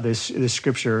interesting about this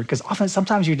scripture, because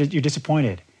sometimes you're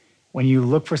disappointed when you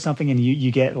look for something and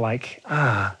you get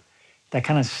that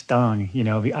kind of stung.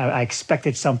 I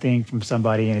expected something from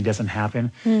somebody and it doesn't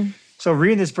happen. So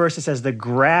reading this verse, it says, the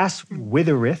grass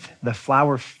withereth, the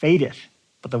flower fadeth,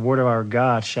 but the word of our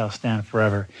God shall stand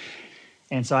forever.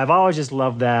 And so I've always just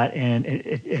loved that, and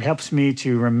it helps me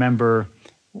to remember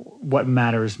what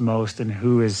matters most and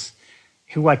who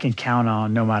I can count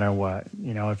on no matter what.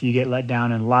 If you get let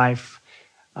down in life,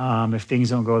 if things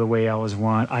don't go the way I always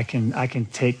want, I can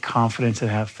take confidence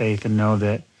and have faith and know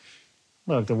that,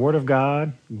 look, the word of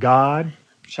God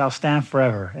shall stand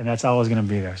forever, and that's always going to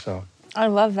be there. So I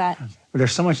love that.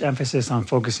 There's so much emphasis on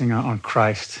focusing on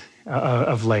Christ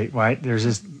of late, right? There's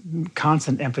this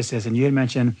constant emphasis, and you had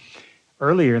mentioned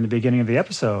earlier in the beginning of the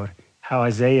episode how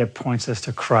Isaiah points us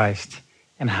to Christ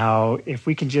and how if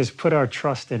we can just put our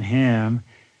trust in him,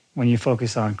 when you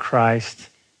focus on Christ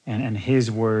and his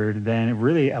word, then it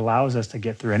really allows us to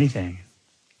get through anything.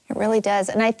 It really does.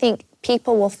 And I think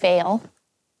people will fail.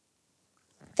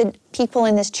 The people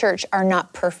in this church are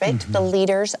not perfect. The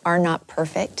leaders are not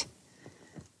perfect.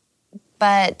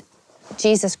 But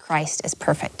Jesus Christ is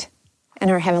perfect,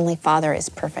 and our Heavenly Father is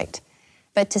perfect.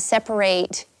 But to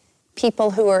separate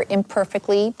people who are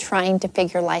imperfectly trying to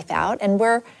figure life out, and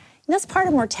that's part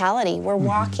of mortality. We're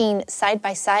walking side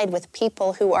by side with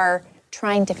people who are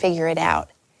trying to figure it out.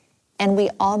 And we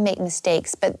all make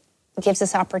mistakes, but it gives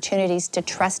us opportunities to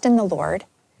trust in the Lord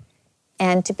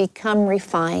and to become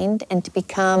refined and to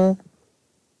become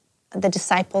the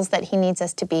disciples that he needs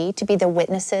us to be the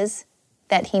witnesses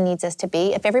that he needs us to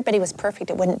be. If everybody was perfect,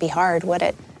 it wouldn't be hard, would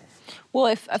it? Well,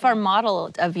 if our model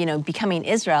of, becoming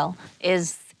Israel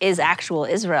is actual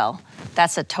Israel,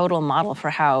 that's a total model for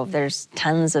how there's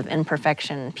tons of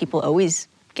imperfection, people always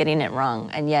getting it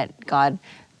wrong, and yet God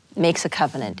makes a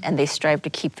covenant, and they strive to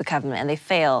keep the covenant, and they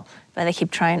fail, but they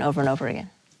keep trying over and over again.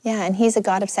 Yeah, and he's a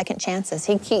God of second chances.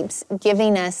 He keeps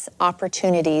giving us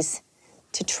opportunities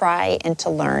to try and to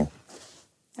learn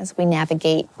as we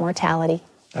navigate mortality.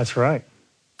 That's right.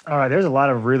 All right, there's a lot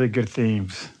of really good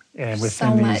themes and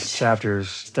within these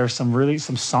chapters. There's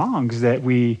some songs that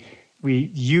we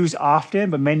use often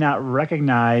but may not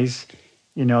recognize,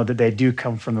 that they do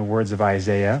come from the words of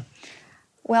Isaiah.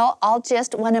 Well,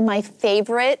 one of my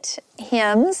favorite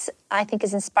hymns, I think,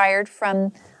 is inspired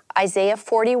from Isaiah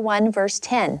 41, verse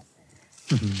 10.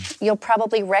 You'll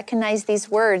probably recognize these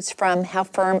words from How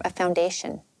Firm a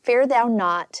Foundation. Fear thou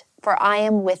not, for I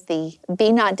am with thee.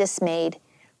 Be not dismayed,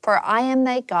 for I am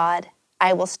thy God.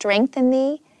 I will strengthen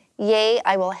thee. Yea,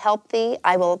 I will help thee.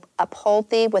 I will uphold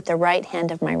thee with the right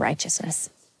hand of my righteousness.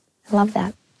 I love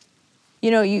that.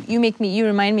 You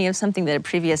remind me of something that a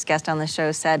previous guest on the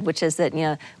show said, which is that,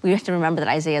 we have to remember that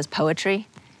Isaiah is poetry.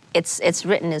 It's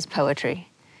written as poetry.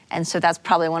 And so that's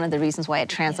probably one of the reasons why it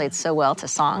translates so well to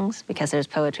songs, because there's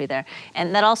poetry there.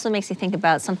 And that also makes me think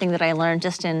about something that I learned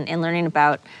just in learning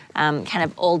about kind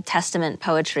of Old Testament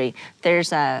poetry.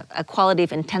 There's a quality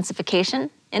of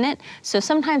intensification in it. So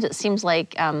sometimes it seems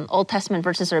like Old Testament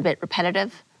verses are a bit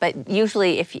repetitive, but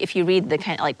usually if you read the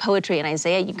kind of like poetry in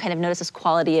Isaiah, you kind of notice this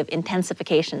quality of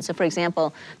intensification. So for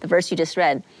example, the verse you just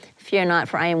read, fear not,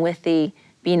 for I am with thee,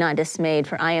 be not dismayed,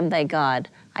 for I am thy God.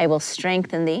 I will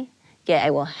strengthen thee, yea, I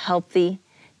will help thee,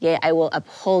 yea, I will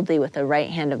uphold thee with the right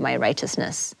hand of my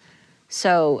righteousness.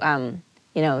 So,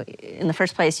 in the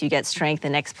first place, you get strength. The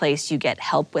next place, you get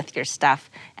help with your stuff.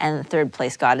 And the third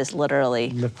place, God is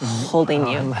literally holding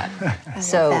you.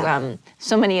 So,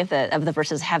 so many of the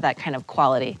verses have that kind of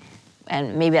quality.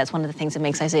 And maybe that's one of the things that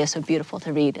makes Isaiah so beautiful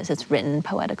to read, is it's written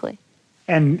poetically.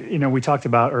 And, we talked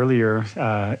about earlier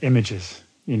images,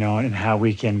 and how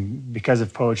we can, because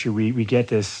of poetry, we get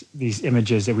these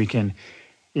images that we can,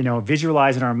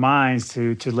 visualize in our minds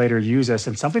to later use us.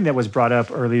 And something that was brought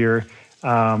up earlier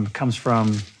comes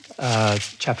from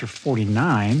chapter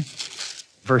 49,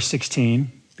 verse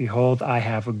 16. Behold, I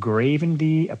have graven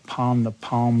thee upon the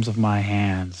palms of my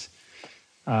hands.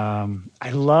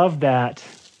 I love that.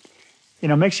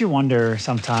 It makes you wonder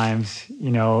sometimes,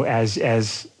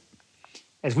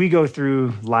 as we go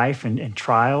through life and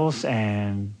trials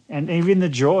and even the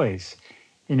joys,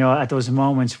 at those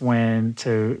moments when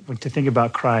to think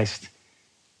about Christ,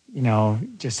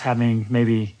 just having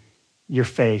maybe your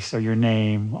face or your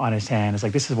name on his hand. It's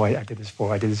like, this is what I did this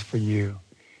for. I did this for you.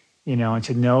 And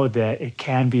to know that it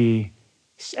can be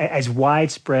as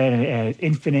widespread and as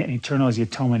infinite and eternal as the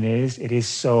atonement is, it is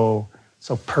so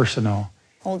personal.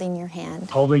 Holding your hand.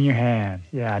 Holding your hand.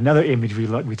 Yeah, another image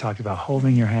we talked about,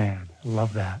 holding your hand. I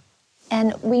love that.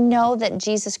 And we know that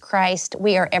Jesus Christ,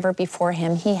 we are ever before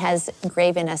him. He has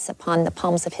graven us upon the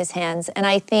palms of his hands. And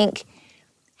I think,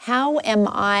 how am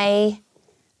I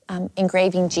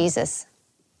engraving Jesus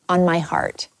on my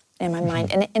heart and my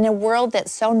mind? And in a world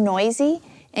that's so noisy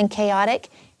and chaotic,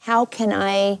 how can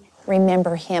I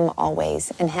remember him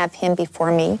always and have him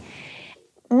before me?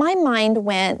 My mind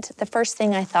went, the first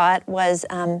thing I thought was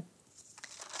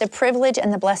the privilege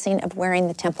and the blessing of wearing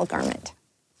the temple garment.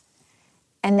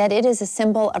 And that it is a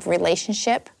symbol of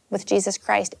relationship with Jesus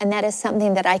Christ, and that is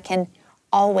something that I can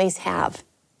always have.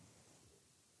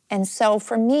 And so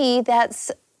for me,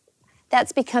 that's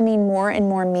becoming more and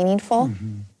more meaningful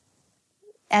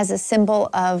as a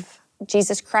symbol of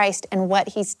Jesus Christ and what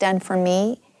he's done for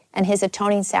me and his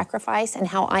atoning sacrifice and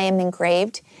how I am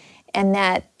engraved. And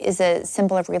that is a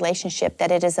symbol of relationship, that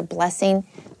it is a blessing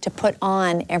to put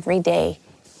on every day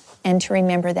and to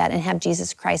remember that and have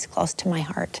Jesus Christ close to my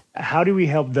heart. How do we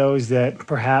help those that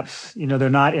perhaps, they're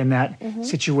not in that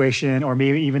situation, or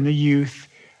maybe even the youth,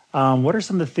 what are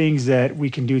some of the things that we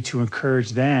can do to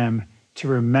encourage them to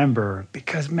remember?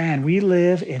 Because, man, we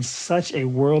live in such a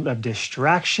world of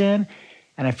distraction,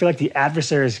 and I feel like the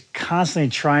adversary is constantly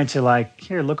trying to, like,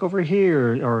 here, look over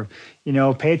here, or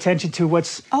pay attention to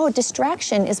what's... Oh,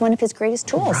 distraction is one of his greatest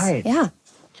tools. Right. Yeah.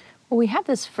 Well, we have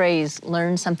this phrase,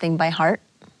 learn something by heart.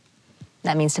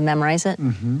 That means to memorize it.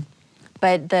 Mm-hmm.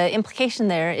 But the implication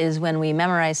there is when we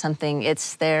memorize something,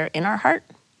 it's there in our heart.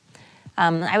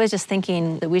 I was just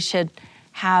thinking that we should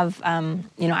have,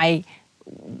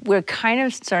 we're kind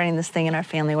of starting this thing in our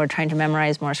family. We're trying to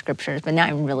memorize more scriptures, but now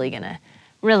I'm really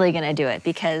gonna do it,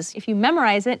 because if you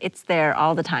memorize it, it's there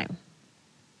all the time.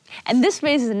 And this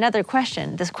raises another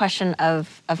question, this question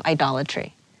of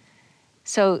idolatry.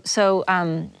 So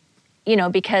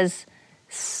because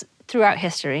throughout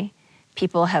history,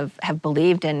 people have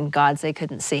believed in gods they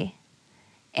couldn't see,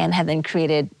 and have then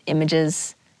created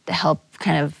images to help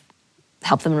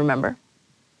them remember,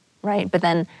 right? But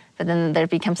then there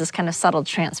becomes this kind of subtle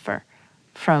transfer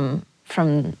from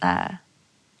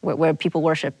where people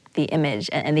worship the image,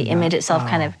 and the image itself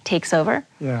kind of takes over.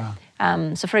 Yeah.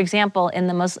 So, for example,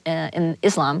 in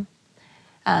Islam,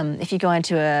 if you go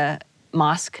into a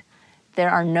mosque, there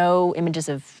are no images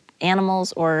of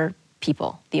animals or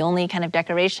people. The only kind of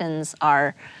decorations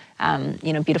are,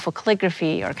 beautiful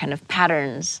calligraphy or kind of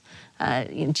patterns,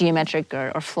 geometric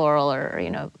or floral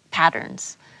or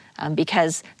patterns.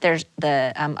 Because there's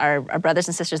our brothers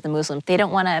and sisters, the Muslims, they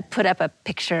don't want to put up a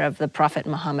picture of the Prophet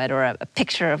Muhammad or a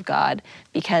picture of God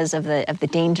because of the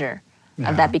danger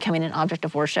of that becoming an object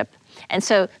of worship. And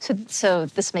so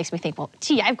this makes me think, well,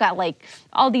 I've got like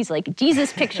all these like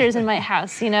Jesus pictures in my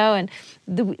house, so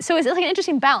it's like an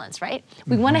interesting balance, right?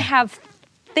 We want to have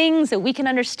things that we can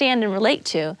understand and relate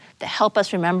to that help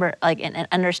us remember, and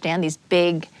understand these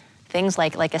big things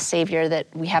like a Savior that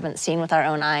we haven't seen with our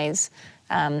own eyes,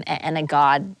 and a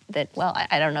God that, well,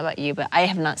 I don't know about you, but I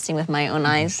have not seen with my own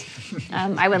eyes.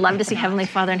 I would love to see Heavenly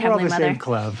Father and Heavenly Mother.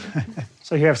 We're all the same club.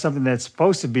 So you have something that's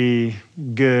supposed to be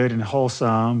good and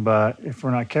wholesome, but if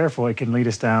we're not careful, it can lead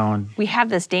us down. We have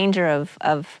this danger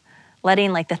of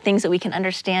letting the things that we can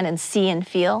understand and see and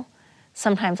feel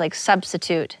sometimes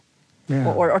substitute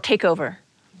or take over.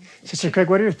 Sister Craig,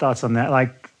 what are your thoughts on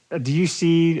that? Do you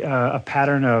see a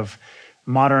pattern of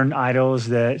modern idols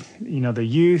that the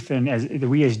youth and that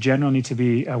we as general need to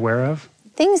be aware of?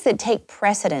 Things that take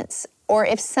precedence, or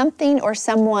if something or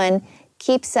someone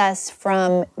keeps us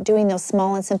from doing those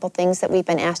small and simple things that we've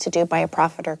been asked to do by a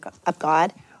prophet of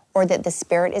God, or that the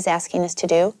Spirit is asking us to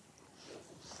do,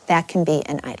 that can be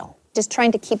an idol. Just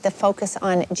trying to keep the focus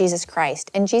on Jesus Christ.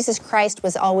 And Jesus Christ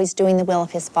was always doing the will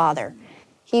of his Father.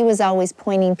 He was always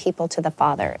pointing people to the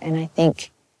Father. And I think,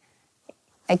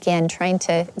 again,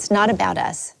 it's not about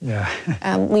us.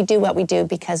 Yeah. We do what we do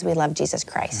because we love Jesus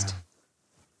Christ. Yeah.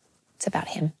 It's about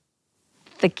him.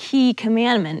 The key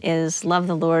commandment is love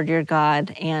the Lord your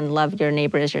God and love your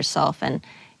neighbor as yourself. And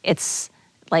it's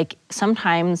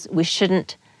sometimes we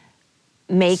shouldn't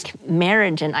make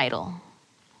marriage an idol,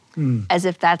 as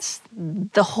if that's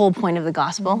the whole point of the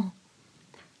gospel.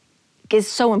 It's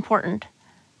so important.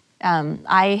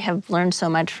 I have learned so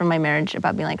much from my marriage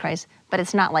about being like Christ, but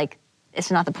it's not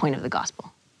the point of the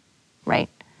gospel, right?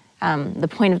 The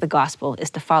point of the gospel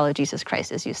is to follow Jesus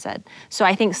Christ, as you said. So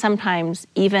I think sometimes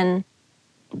even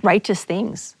righteous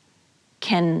things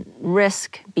can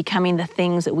risk becoming the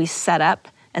things that we set up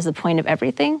as the point of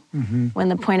everything, when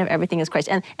the point of everything is Christ.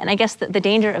 And I guess the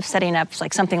danger of setting up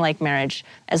something like marriage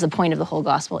as the point of the whole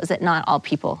gospel is that not all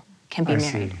people can be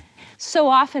married. So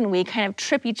often we kind of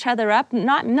trip each other up,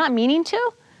 not meaning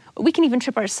to. We can even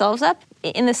trip ourselves up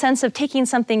in the sense of taking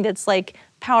something that's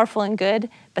powerful and good,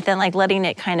 but then letting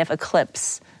it kind of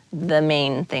eclipse the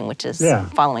main thing, which is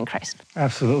following Christ.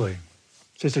 Absolutely.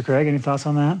 Sister Craig, any thoughts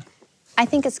on that? I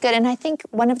think it's good. And I think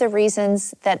one of the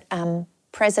reasons that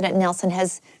President Nelson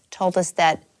has told us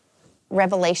that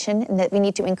revelation, and that we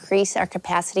need to increase our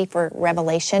capacity for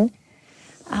revelation,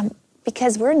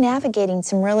 because we're navigating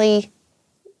some really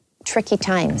tricky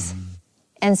times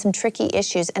and some tricky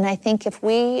issues. And I think if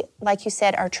we, like you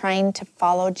said, are trying to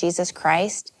follow Jesus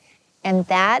Christ, and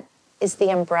that is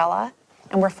the umbrella,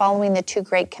 and we're following the two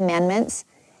great commandments,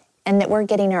 and that we're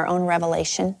getting our own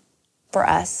revelation for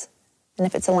us, and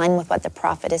if it's aligned with what the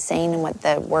prophet is saying and what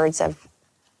the words of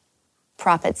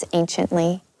prophets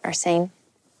anciently are saying,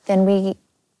 then we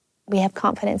have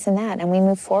confidence in that, and we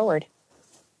move forward,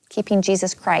 keeping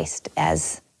Jesus Christ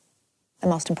as the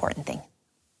most important thing.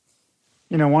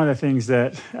 One of the things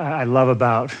that I love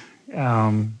about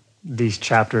these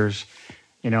chapters,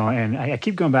 and I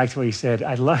keep going back to what you said,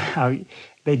 I love how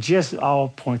they just all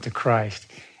point to Christ.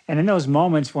 And in those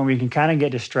moments when we can kind of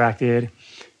get distracted,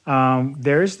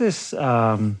 there's this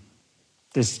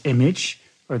this image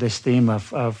or this theme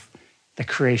of the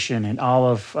creation and all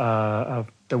of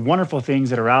the wonderful things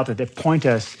that are out there that point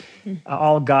us,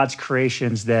 all God's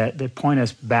creations that point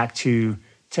us back to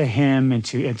Him and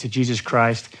to Jesus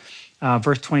Christ.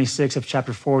 Verse 26 of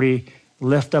chapter 40,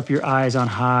 lift up your eyes on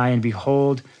high and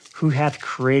behold who hath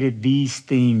created these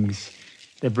things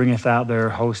that bringeth out their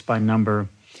host by number.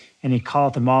 And He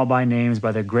calleth them all by names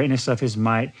by the greatness of His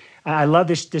might. I love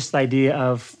this idea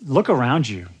of look around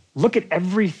you. Look at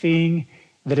everything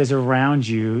that is around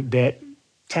you that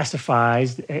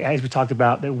testifies, as we talked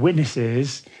about, that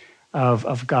witnesses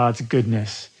of God's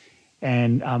goodness.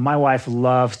 And my wife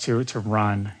loves to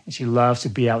run. And she loves to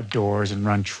be outdoors and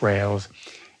run trails.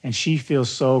 And she feels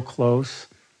so close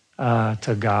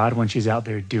to God when she's out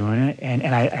there doing it. And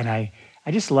I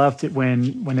just love it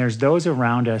when there's those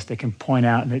around us that can point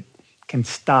out and that can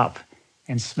stop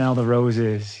and smell the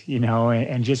roses,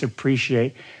 and just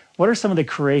appreciate. What are some of the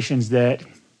creations that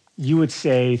you would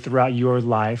say throughout your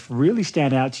life really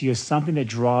stand out to you as something that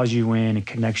draws you in and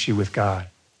connects you with God?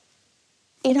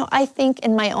 I think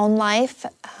in my own life,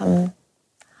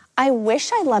 I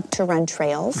wish I loved to run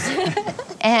trails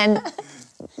and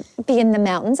be in the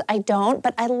mountains. I don't,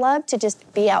 but I love to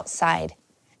just be outside,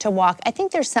 to walk. I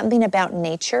think there's something about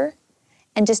nature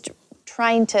and just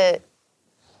trying to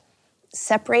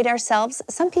separate ourselves.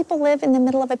 Some people live in the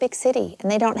middle of a big city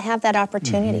and they don't have that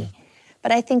opportunity.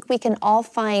 But I think we can all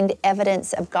find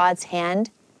evidence of God's hand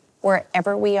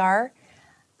wherever we are.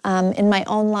 In my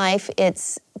own life,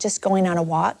 it's just going on a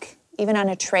walk, even on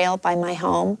a trail by my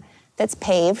home that's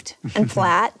paved and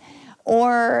flat.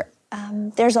 Or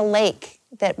there's a lake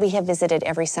that we have visited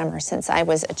every summer since I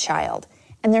was a child.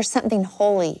 And there's something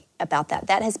holy about that.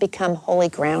 That has become holy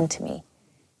ground to me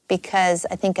because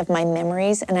I think of my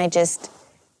memories and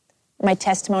my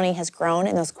testimony has grown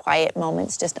in those quiet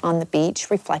moments just on the beach,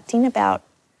 reflecting about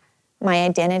my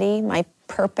identity, my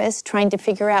purpose, trying to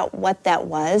figure out what that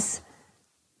was.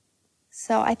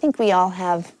 So I think we all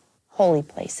have holy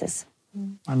places.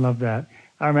 I love that.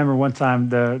 I remember one time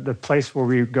the place where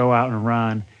we go out and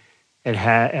run, it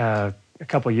had a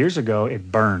couple of years ago,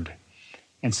 it burned.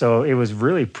 And so it was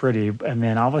really pretty. And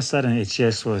then all of a sudden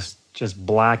it was just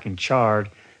black and charred.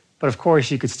 But of course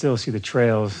you could still see the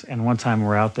trails. And one time we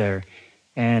were out there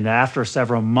and after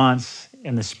several months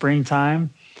in the springtime,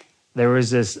 there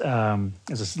was this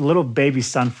little baby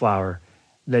sunflower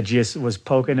that just was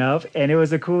poking up. And it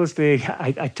was the coolest thing.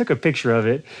 I took a picture of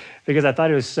it because I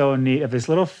thought it was so neat, of this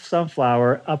little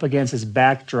sunflower up against this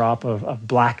backdrop of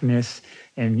blackness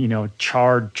and,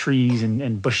 charred trees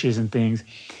and bushes and things.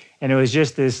 And it was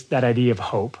just that idea of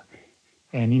hope.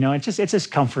 And, it's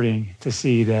just comforting to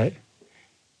see that,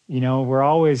 we're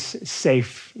always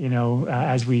safe,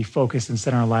 as we focus and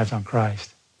center our lives on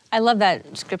Christ. I love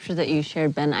that scripture that you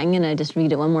shared, Ben. I'm going to just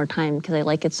read it one more time because I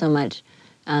like it so much.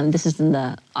 This is in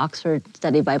the Oxford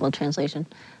Study Bible translation.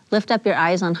 Lift up your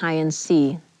eyes on high and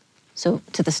see. So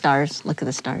to the stars, look at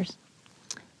the stars.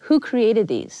 Who created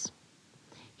these?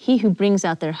 He who brings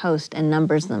out their host and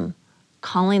numbers them,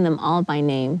 calling them all by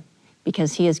name,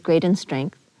 because he is great in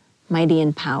strength, mighty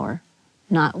in power,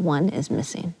 not one is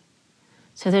missing.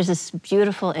 So there's this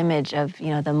beautiful image of,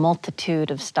 the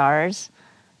multitude of stars,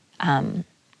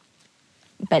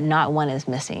 but not one is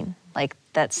missing. Like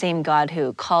that same God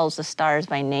who calls the stars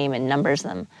by name and numbers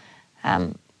them,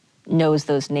 knows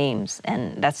those names.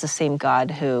 And that's the same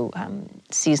God who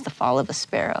sees the fall of a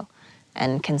sparrow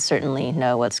and can certainly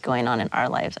know what's going on in our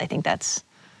lives. I think that's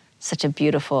such a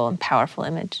beautiful and powerful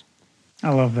image. I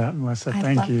love that, Melissa.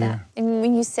 Thank you. That. And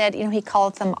when you said, he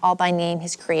calleth them all by name,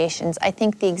 his creations, I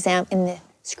think in the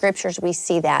scriptures we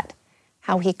see that,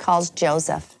 how he calls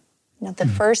Joseph. The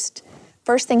first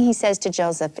thing he says to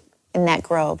Joseph in that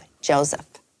grove, Joseph,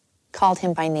 called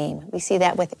him by name. We see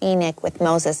that with Enoch, with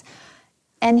Moses.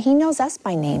 And he knows us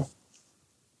by name,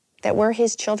 that we're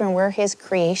his children, we're his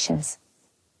creations.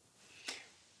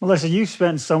 Melissa, you've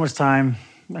spent so much time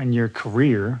in your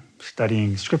career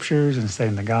studying scriptures and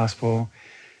studying the gospel.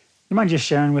 You mind just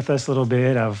sharing with us a little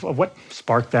bit of what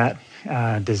sparked that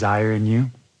desire in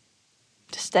you?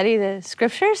 To study the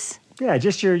scriptures? Yeah,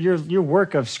 just your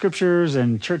work of scriptures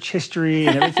and church history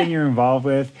and everything you're involved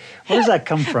with. Where does that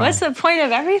come from? What's the point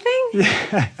of everything?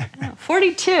 Yeah.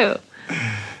 42.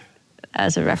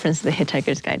 As a reference to the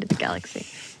Hitchhiker's Guide to the Galaxy.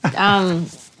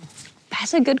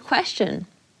 That's a good question.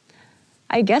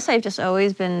 I guess I've just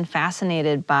always been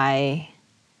fascinated by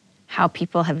how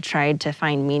people have tried to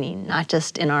find meaning, not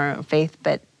just in our faith,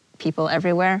 but people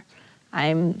everywhere.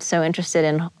 I'm so interested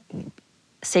in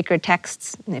sacred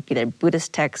texts, maybe they're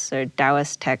Buddhist texts or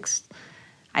Taoist texts.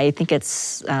 I think I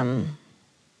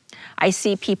I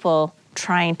see people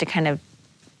trying to kind of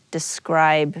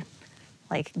describe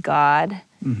like God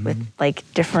with like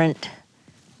different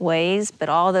ways, but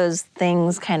all those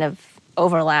things kind of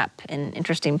overlap in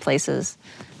interesting places.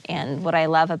 And what I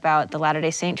love about the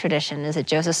Latter-day Saint tradition is that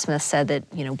Joseph Smith said that,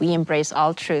 we embrace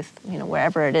all truth,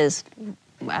 wherever it is,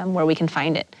 where we can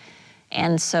find it.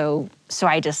 And so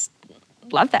I just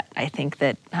love that. I think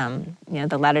that,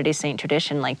 the Latter-day Saint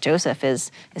tradition, like Joseph,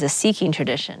 is a seeking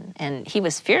tradition. And he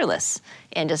was fearless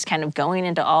in just kind of going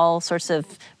into all sorts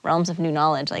of realms of new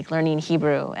knowledge, like learning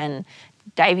Hebrew and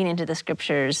diving into the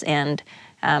scriptures and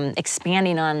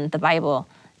expanding on the Bible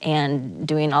and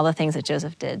doing all the things that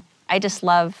Joseph did. I just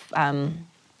love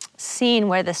seeing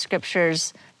where the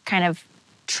scriptures kind of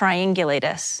triangulate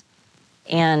us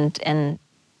and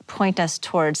point us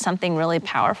towards something really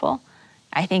powerful.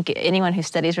 I think anyone who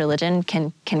studies religion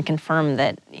can confirm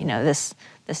that this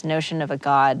notion of a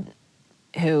God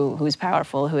who's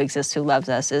powerful, who exists, who loves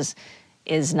us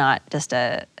is not just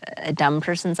a dumb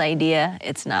person's idea.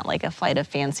 It's not like a flight of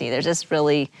fancy. There's this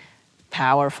really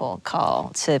powerful call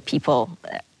to people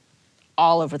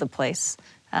all over the place.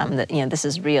 That this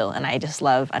is real, and I just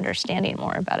love understanding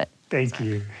more about it. Thank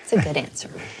you. It's a good answer.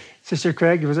 Sister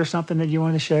Craig, was there something that you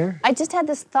wanted to share? I just had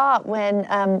this thought when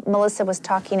Melissa was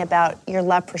talking about your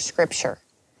love for Scripture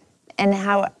and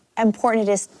how important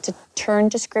it is to turn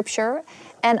to Scripture.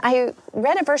 And I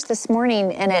read a verse this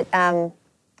morning, and I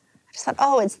just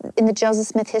thought, it's in the Joseph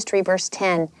Smith history, verse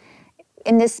 10.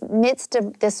 In this midst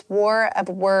of this war of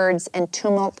words and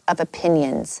tumult of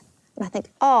opinions. And I think,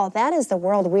 that is the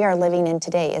world we are living in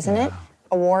today, isn't it?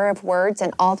 A war of words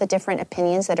and all the different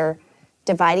opinions that are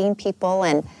dividing people.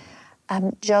 And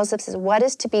Joseph says, what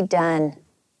is to be done?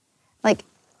 Like,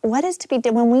 what is to be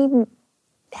done? When we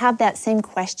have that same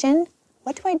question,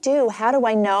 what do I do? How do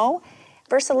I know?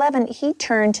 Verse 11, he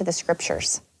turned to the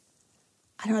scriptures.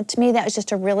 I don't know, to me that was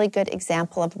just a really good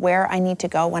example of where I need to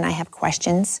go when I have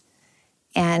questions.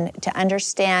 And to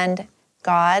understand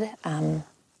God and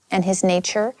his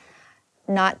nature,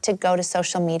 not to go to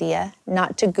social media,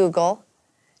 not to Google,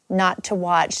 not to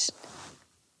watch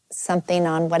something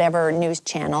on whatever news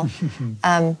channel,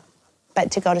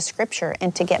 but to go to Scripture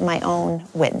and to get my own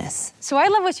witness. So I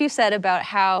love what you said about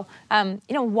how,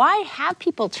 why have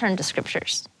people turned to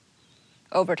Scriptures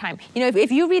over time?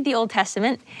 If you read the Old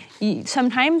Testament,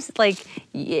 sometimes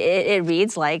it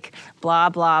reads like blah,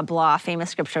 blah, blah, famous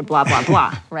Scripture, blah, blah,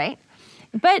 blah, right?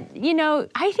 But,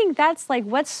 I think that's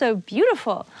what's so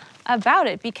beautiful about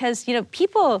it, because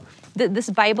people, this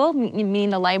Bible,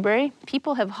 meaning the library,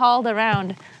 people have hauled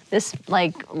around this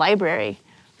library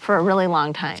for a really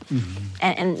long time,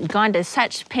 and gone to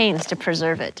such pains to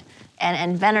preserve it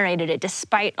and venerated it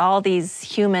despite all these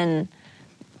human,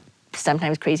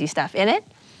 sometimes crazy stuff in it,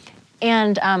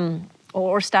 and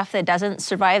or stuff that doesn't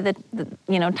survive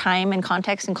the time and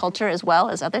context and culture as well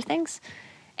as other things.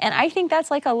 And I think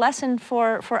that's a lesson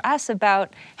for us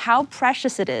about how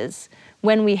precious it is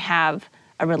when we have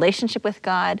a relationship with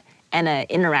God and an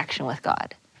interaction with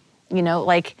God.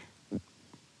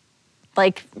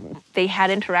 Like they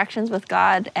had interactions with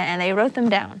God and they wrote them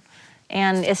down.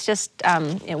 And it's just,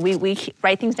 we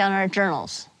write things down in our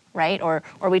journals, right? Or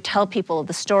we tell people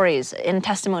the stories in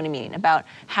testimony meeting about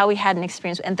how we had an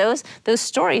experience. And those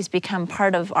stories become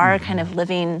part of our kind of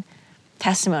living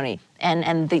testimony.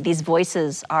 And these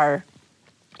voices are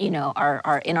in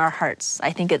our hearts.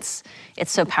 I think it's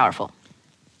so powerful.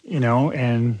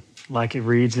 And like it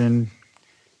reads in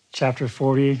chapter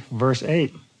 40, verse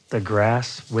 8, the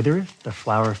grass withereth, the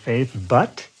flower fadeth,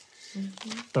 but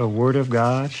the word of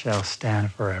God shall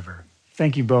stand forever.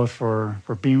 Thank you both for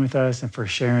being with us and for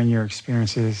sharing your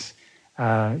experiences.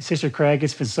 Sister Craig,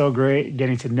 it's been so great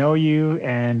getting to know you,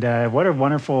 and what a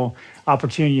wonderful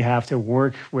opportunity you have to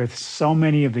work with so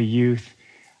many of the youth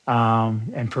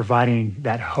and providing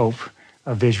that hope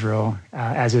of Israel,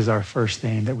 as is our first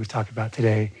theme that we talked about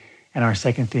today, and our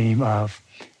second theme of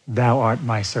Thou art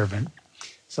my servant.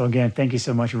 So again, thank you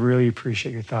so much. Really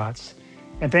appreciate your thoughts.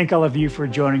 And thank all of you for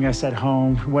joining us at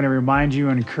home. I want to remind you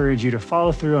and encourage you to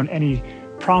follow through on any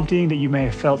prompting that you may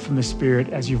have felt from the Spirit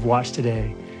as you've watched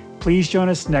today. Please join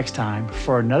us next time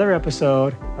for another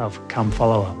episode of Come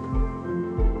Follow Up.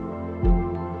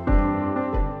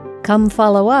 Come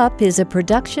Follow Up is a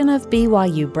production of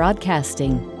BYU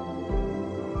Broadcasting.